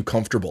they're too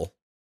comfortable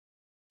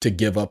to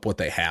give up what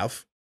they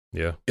have,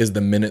 is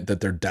the minute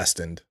that they're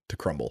destined to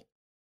crumble.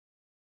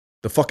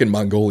 The fucking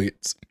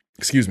Mongolians,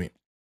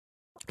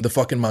 the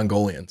fucking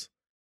Mongolians.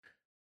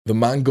 The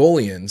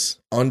Mongolians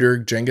under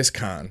Genghis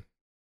Khan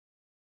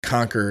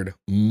conquered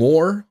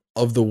more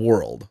of the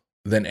world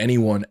than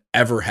anyone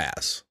ever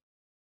has.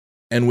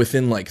 And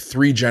within like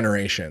 3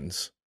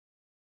 generations,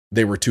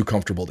 they were too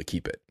comfortable to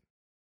keep it.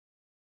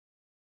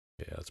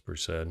 Yeah, that's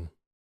pretty sad.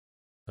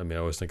 I mean,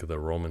 I always think of the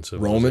Roman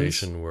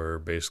civilization where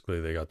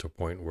basically they got to a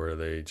point where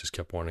they just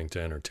kept wanting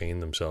to entertain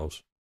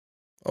themselves.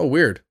 Oh,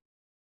 weird.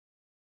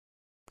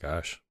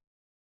 Gosh.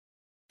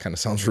 Kind of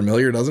sounds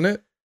familiar, doesn't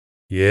it?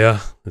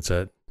 Yeah, it's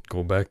that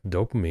go back to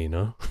dopamine,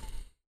 huh?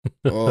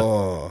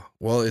 Oh,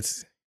 well,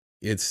 it's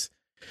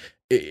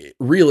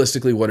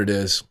realistically what it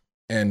is.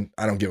 And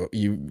I don't give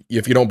you,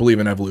 if you don't believe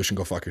in evolution,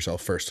 go fuck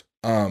yourself first.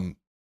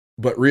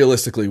 But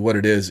realistically what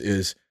it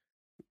is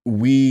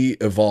we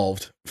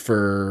evolved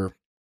for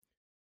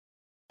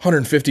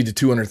 150 to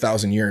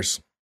 200,000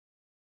 years,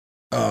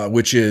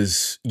 which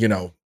is,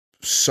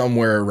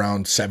 somewhere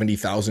around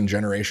 70,000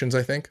 generations,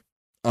 I think.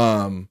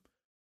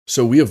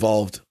 So we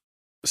evolved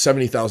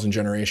 70,000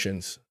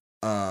 generations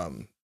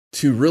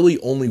to really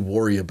only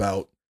worry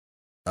about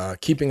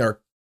keeping our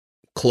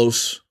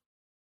close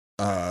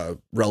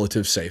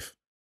relatives safe,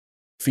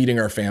 feeding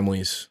our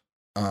families,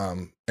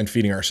 and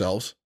feeding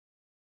ourselves.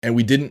 And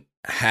we didn't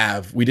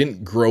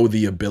grow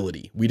the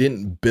ability. We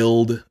didn't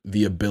build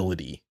the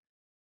ability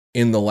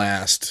in the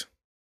last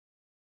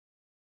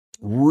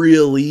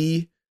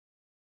really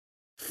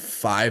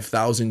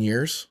 5,000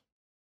 years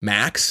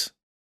max.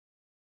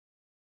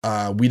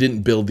 We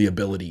didn't build the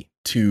ability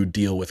to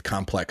deal with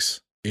complex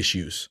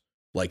issues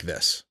like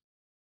this.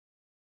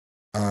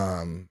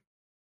 And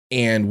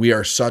we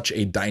are such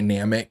a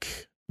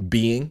dynamic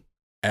being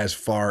as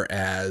far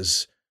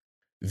as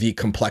the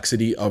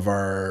complexity of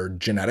our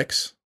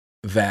genetics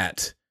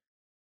that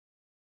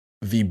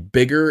the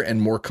bigger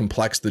and more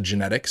complex the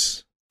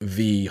genetics,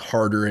 the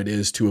harder it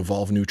is to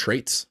evolve new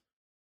traits.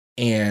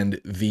 And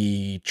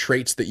the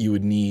traits that you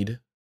would need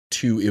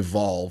to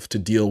evolve to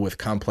deal with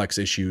complex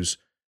issues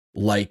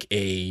like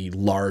a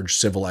large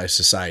civilized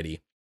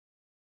society,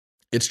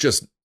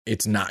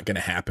 it's not going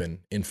to happen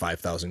in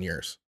 5,000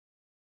 years.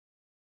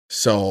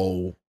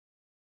 So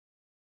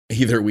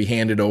either we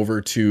hand it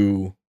over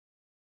to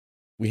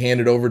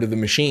the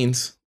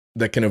machines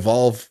that can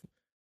evolve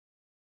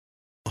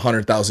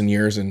 100,000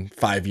 years in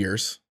 5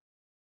 years,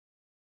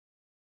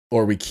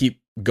 or we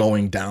keep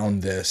going down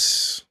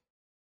this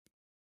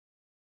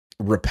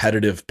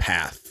repetitive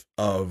path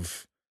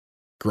of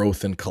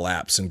growth and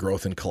collapse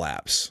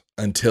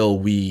until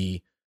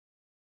we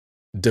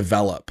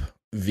develop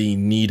the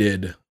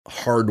needed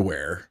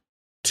hardware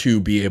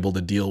to be able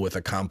to deal with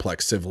a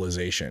complex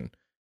civilization.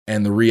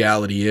 And the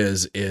reality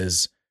is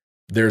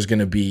there's going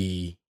to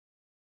be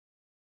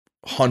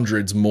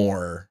hundreds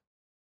more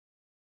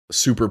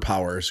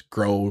superpowers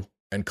grow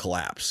and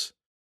collapse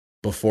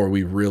before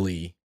we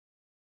really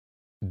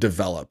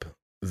develop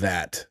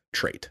that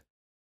trait.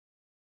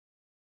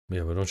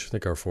 Yeah, but don't you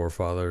think our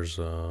forefathers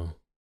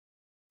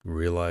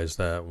realized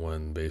that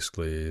when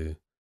basically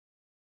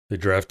they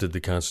drafted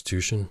the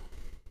Constitution?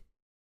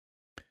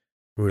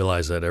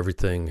 Realized that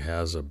everything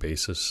has a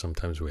basis.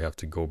 Sometimes we have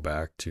to go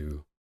back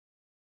to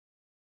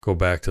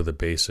the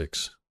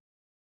basics.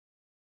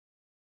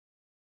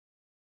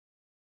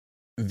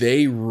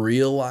 They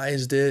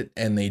realized it,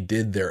 and they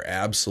did their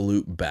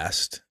absolute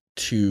best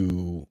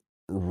to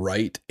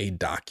write a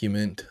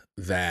document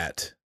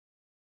that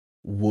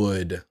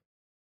would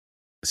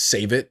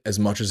save it as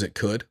much as it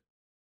could.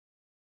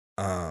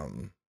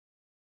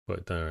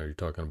 But then are you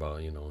talking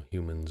about,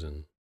 humans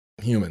and...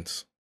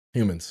 Humans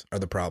are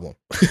the problem.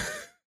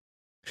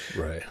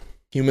 Right.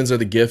 Humans are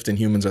the gift and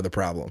humans are the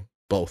problem.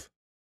 Both.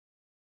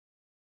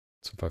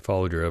 So if I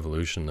followed your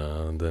evolution,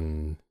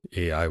 then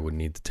AI would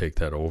need to take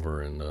that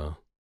over and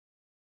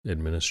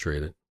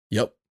administrate it.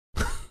 Yep.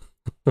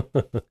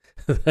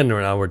 Then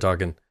now we're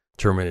talking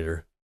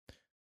Terminator.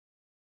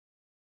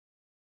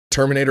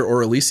 Terminator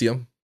or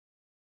Elysium.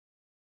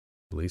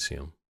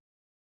 Elysium.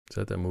 Is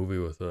that movie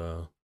with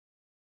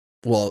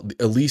Well,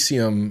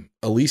 Elysium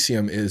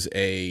is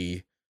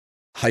a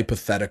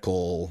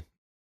hypothetical,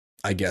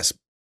 I guess,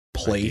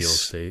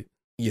 place. Ideal state.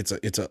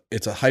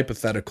 It's a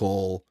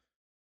hypothetical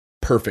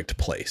perfect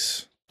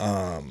place.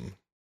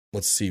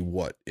 Let's see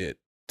what it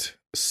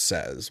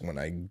says when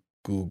I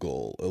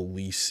Google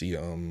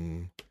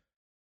Elysium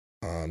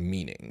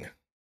meaning.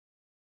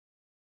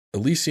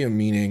 Elysium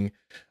meaning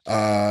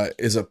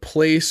is a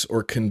place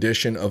or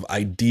condition of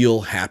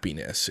ideal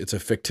happiness. It's a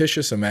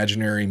fictitious,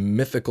 imaginary,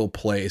 mythical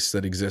place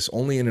that exists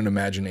only in an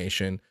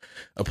imagination,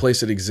 a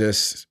place that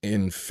exists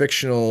in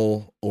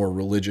fictional or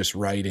religious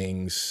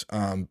writings.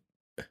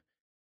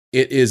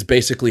 It is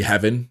basically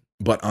heaven,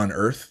 but on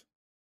earth.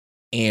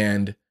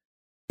 And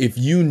if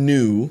you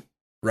knew,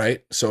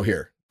 right? So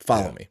here,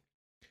 follow me.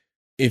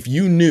 If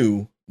you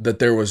knew that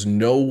there was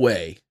no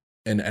way,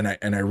 and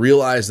I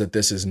realize that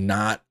this is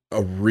not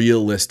a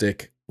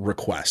realistic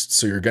request,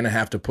 so you're going to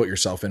have to put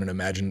yourself in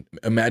an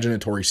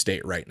imaginatory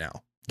state right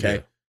now. Okay.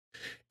 Yeah.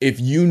 If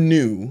you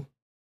knew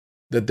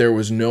that there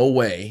was no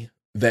way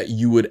that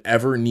you would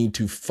ever need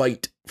to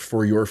fight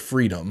for your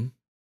freedom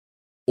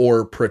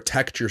or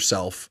protect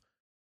yourself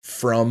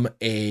from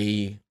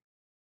a,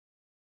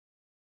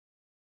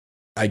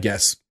 I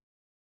guess,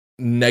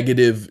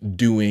 negative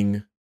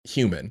doing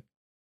human,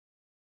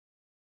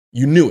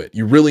 you knew it.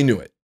 You really knew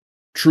it.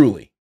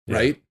 Truly. Yeah.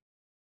 Right?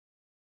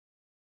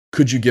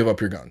 Could you give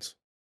up your guns?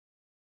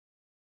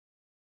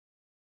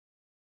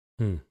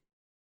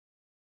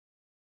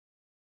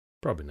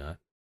 Probably not.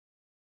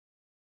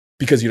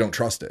 Because you don't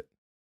trust it.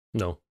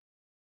 No.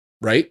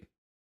 Right?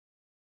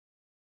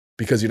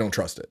 Because you don't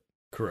trust it.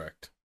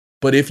 Correct.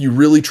 But if you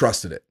really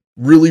trusted it,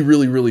 really,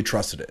 really, really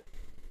trusted it,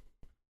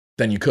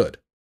 then you could.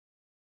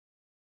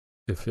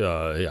 If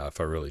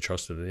I really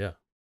trusted it, yeah.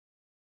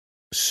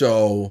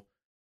 So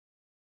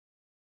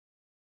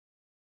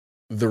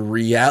the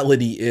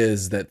reality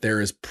is that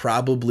there is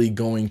probably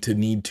going to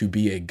need to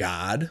be a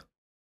God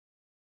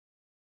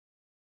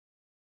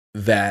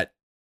that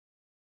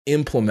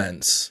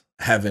implements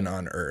heaven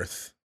on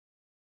earth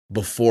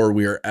before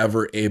we are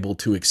ever able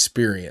to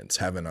experience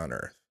heaven on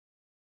earth.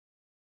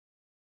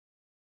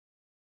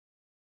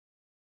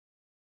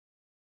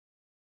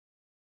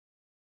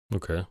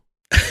 Okay.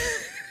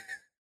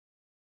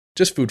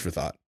 Just food for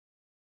thought.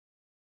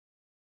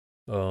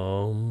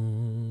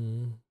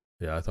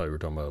 Yeah, I thought you were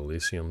talking about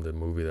Elysium, the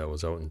movie that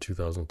was out in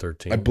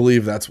 2013. I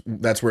believe that's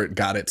where it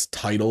got its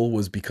title,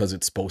 was because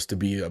it's supposed to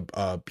be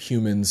a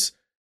humans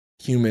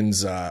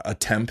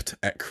attempt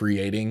at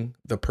creating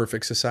the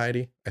perfect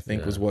society. I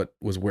think was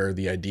where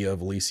the idea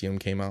of Elysium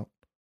came out.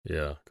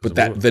 Yeah, but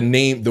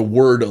the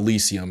word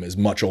Elysium is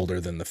much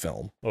older than the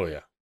film. Oh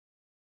yeah,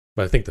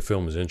 but I think the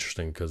film is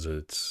interesting because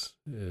it's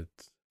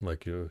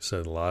like you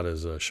said, a lot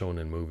is shown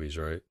in movies,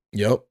 right?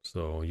 Yep.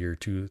 So year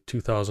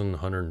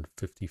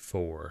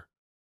 2154.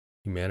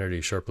 Humanity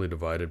is sharply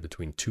divided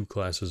between two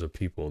classes of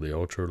people: the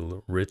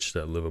ultra-rich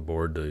that live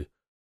aboard the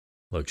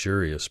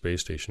luxurious space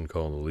station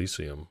called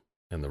Elysium,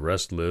 and the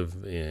rest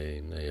live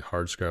in a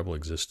hardscrabble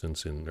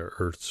existence in the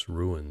Earth's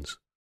ruins.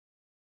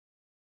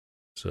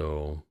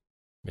 So,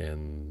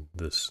 and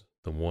the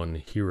one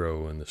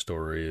hero in the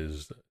story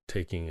is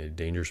taking a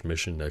dangerous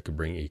mission that could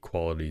bring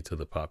equality to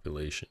the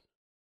population.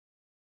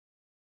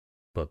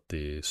 But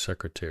the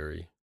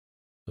Secretary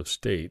of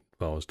State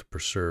vows to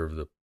preserve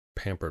the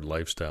pampered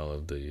lifestyle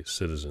of the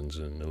citizens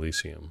in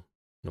Elysium,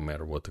 no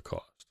matter what the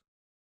cost.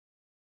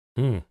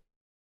 Have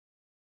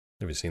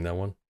you seen that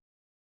one?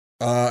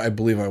 I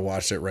believe I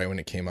watched it right when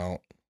it came out.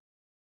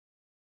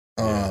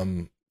 Yeah.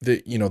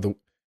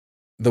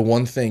 The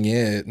one thing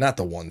is, not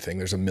the one thing,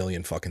 there's a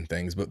million fucking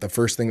things, but the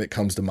first thing that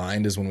comes to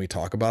mind is when we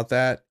talk about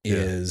that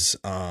is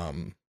our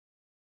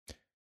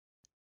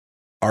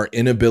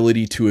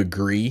inability to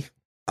agree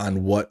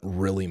on what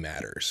really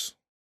matters.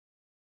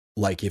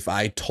 Like if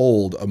I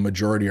told a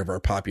majority of our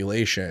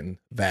population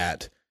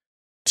that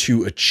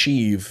to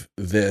achieve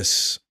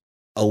this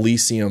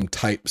Elysium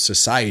type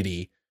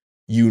society,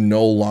 you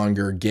no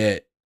longer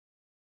get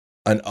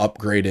an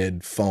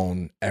upgraded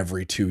phone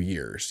every 2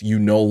 years. You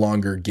no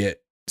longer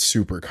get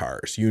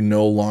supercars. You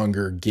no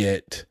longer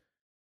get,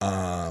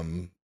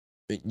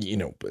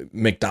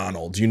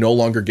 McDonald's. You no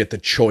longer get the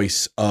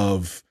choice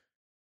of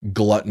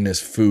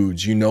gluttonous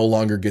foods. You no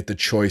longer get the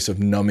choice of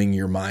numbing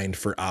your mind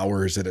for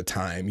hours at a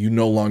time. You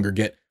no longer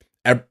get,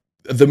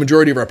 the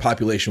majority of our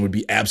population would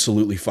be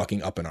absolutely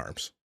fucking up in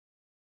arms.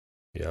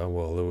 Yeah,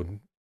 well,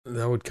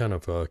 that would kind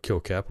of kill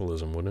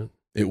capitalism, wouldn't it?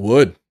 It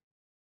would.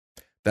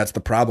 That's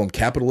the problem.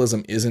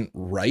 Capitalism isn't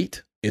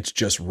right. It's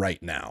just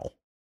right now.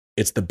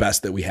 It's the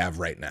best that we have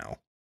right now.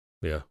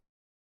 Yeah.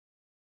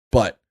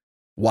 But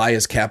why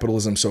is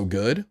capitalism so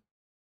good?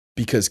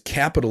 Because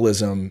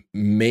capitalism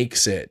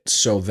makes it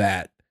so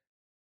that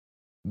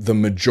the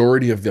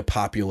majority of the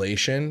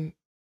population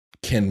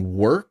can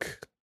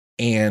work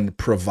and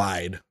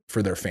provide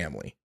for their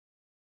family,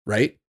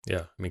 right?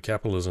 Yeah. I mean,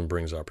 capitalism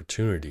brings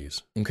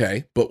opportunities.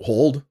 Okay, but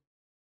hold.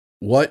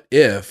 What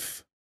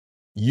if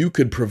you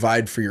could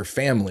provide for your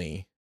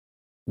family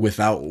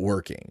without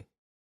working?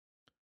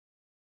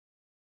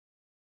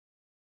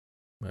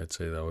 I'd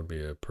say that would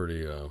be a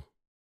pretty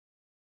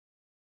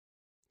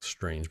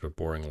strange but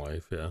boring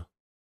life, yeah.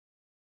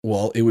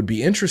 Well, it would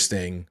be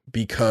interesting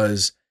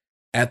because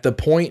at the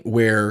point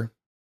where,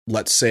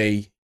 let's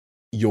say,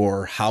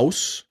 your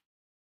house,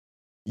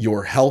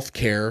 your health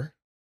care,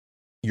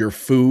 your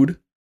food,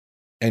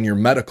 and your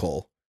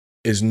medical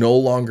is no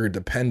longer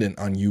dependent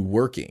on you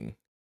working,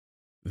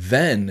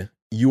 then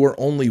you are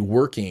only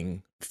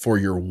working for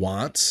your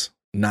wants,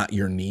 not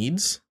your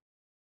needs.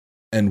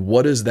 And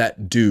what does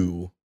that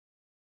do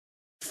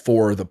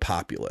for the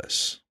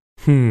populace?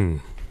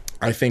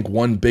 I think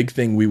one big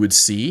thing we would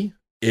see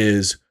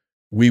is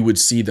we would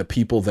see the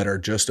people that are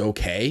just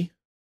okay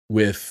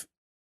with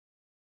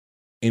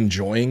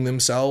enjoying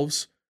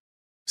themselves,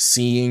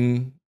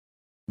 seeing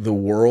the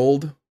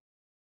world,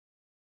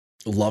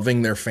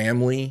 loving their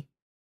family,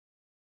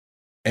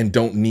 and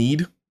don't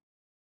need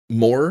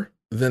more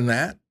than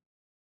that.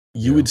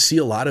 You would see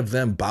a lot of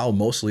them bow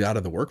mostly out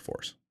of the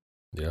workforce.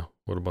 Yeah.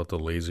 What about the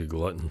lazy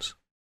gluttons?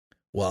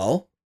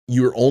 Well,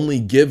 you're only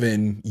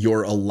given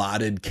your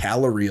allotted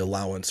calorie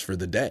allowance for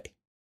the day.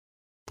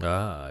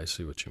 Ah, I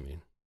see what you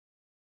mean.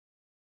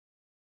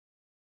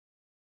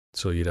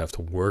 So you'd have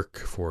to work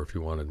for if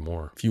you wanted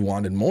more. If you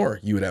wanted more,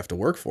 you would have to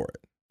work for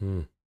it.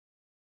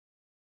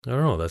 I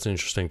don't know. That's an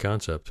interesting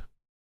concept.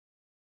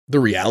 The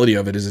reality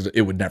of it is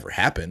it would never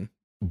happen,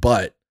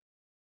 but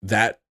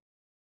that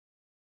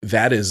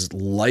is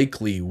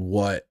likely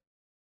what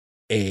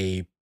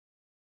a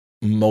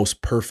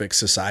most perfect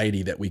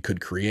society that we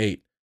could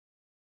create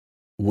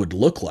would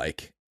look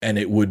like. And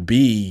it would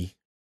be,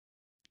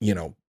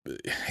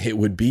 it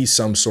would be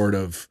some sort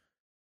of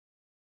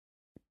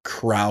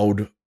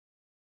crowd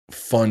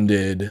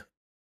funded,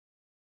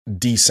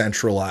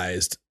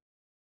 decentralized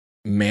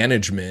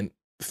management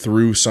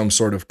through some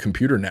sort of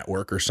computer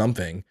network or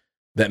something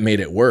that made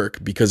it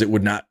work, because it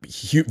would not,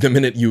 the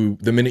minute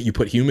you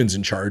put humans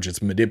in charge,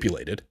 it's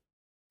manipulated.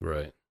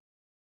 Right.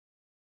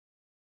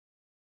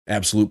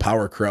 Absolute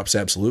power corrupts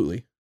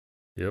absolutely.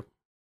 Yep.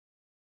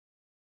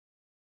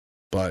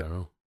 But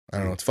I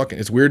don't know.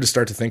 It's weird to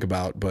start to think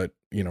about, but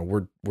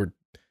we're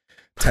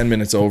 10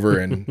 minutes over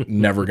and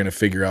never going to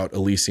figure out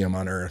Elysium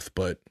on Earth,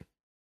 but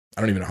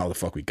I don't even know how the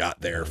fuck we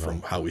got there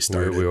from how we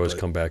started. We always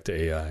come back to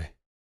AI.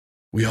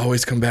 We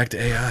always come back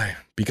to AI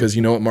because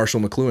you know what Marshall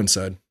McLuhan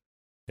said?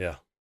 Yeah.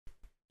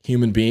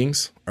 Human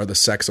beings are the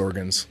sex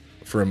organs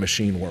for a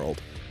machine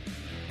world.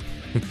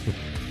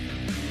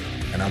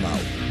 And I'm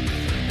out.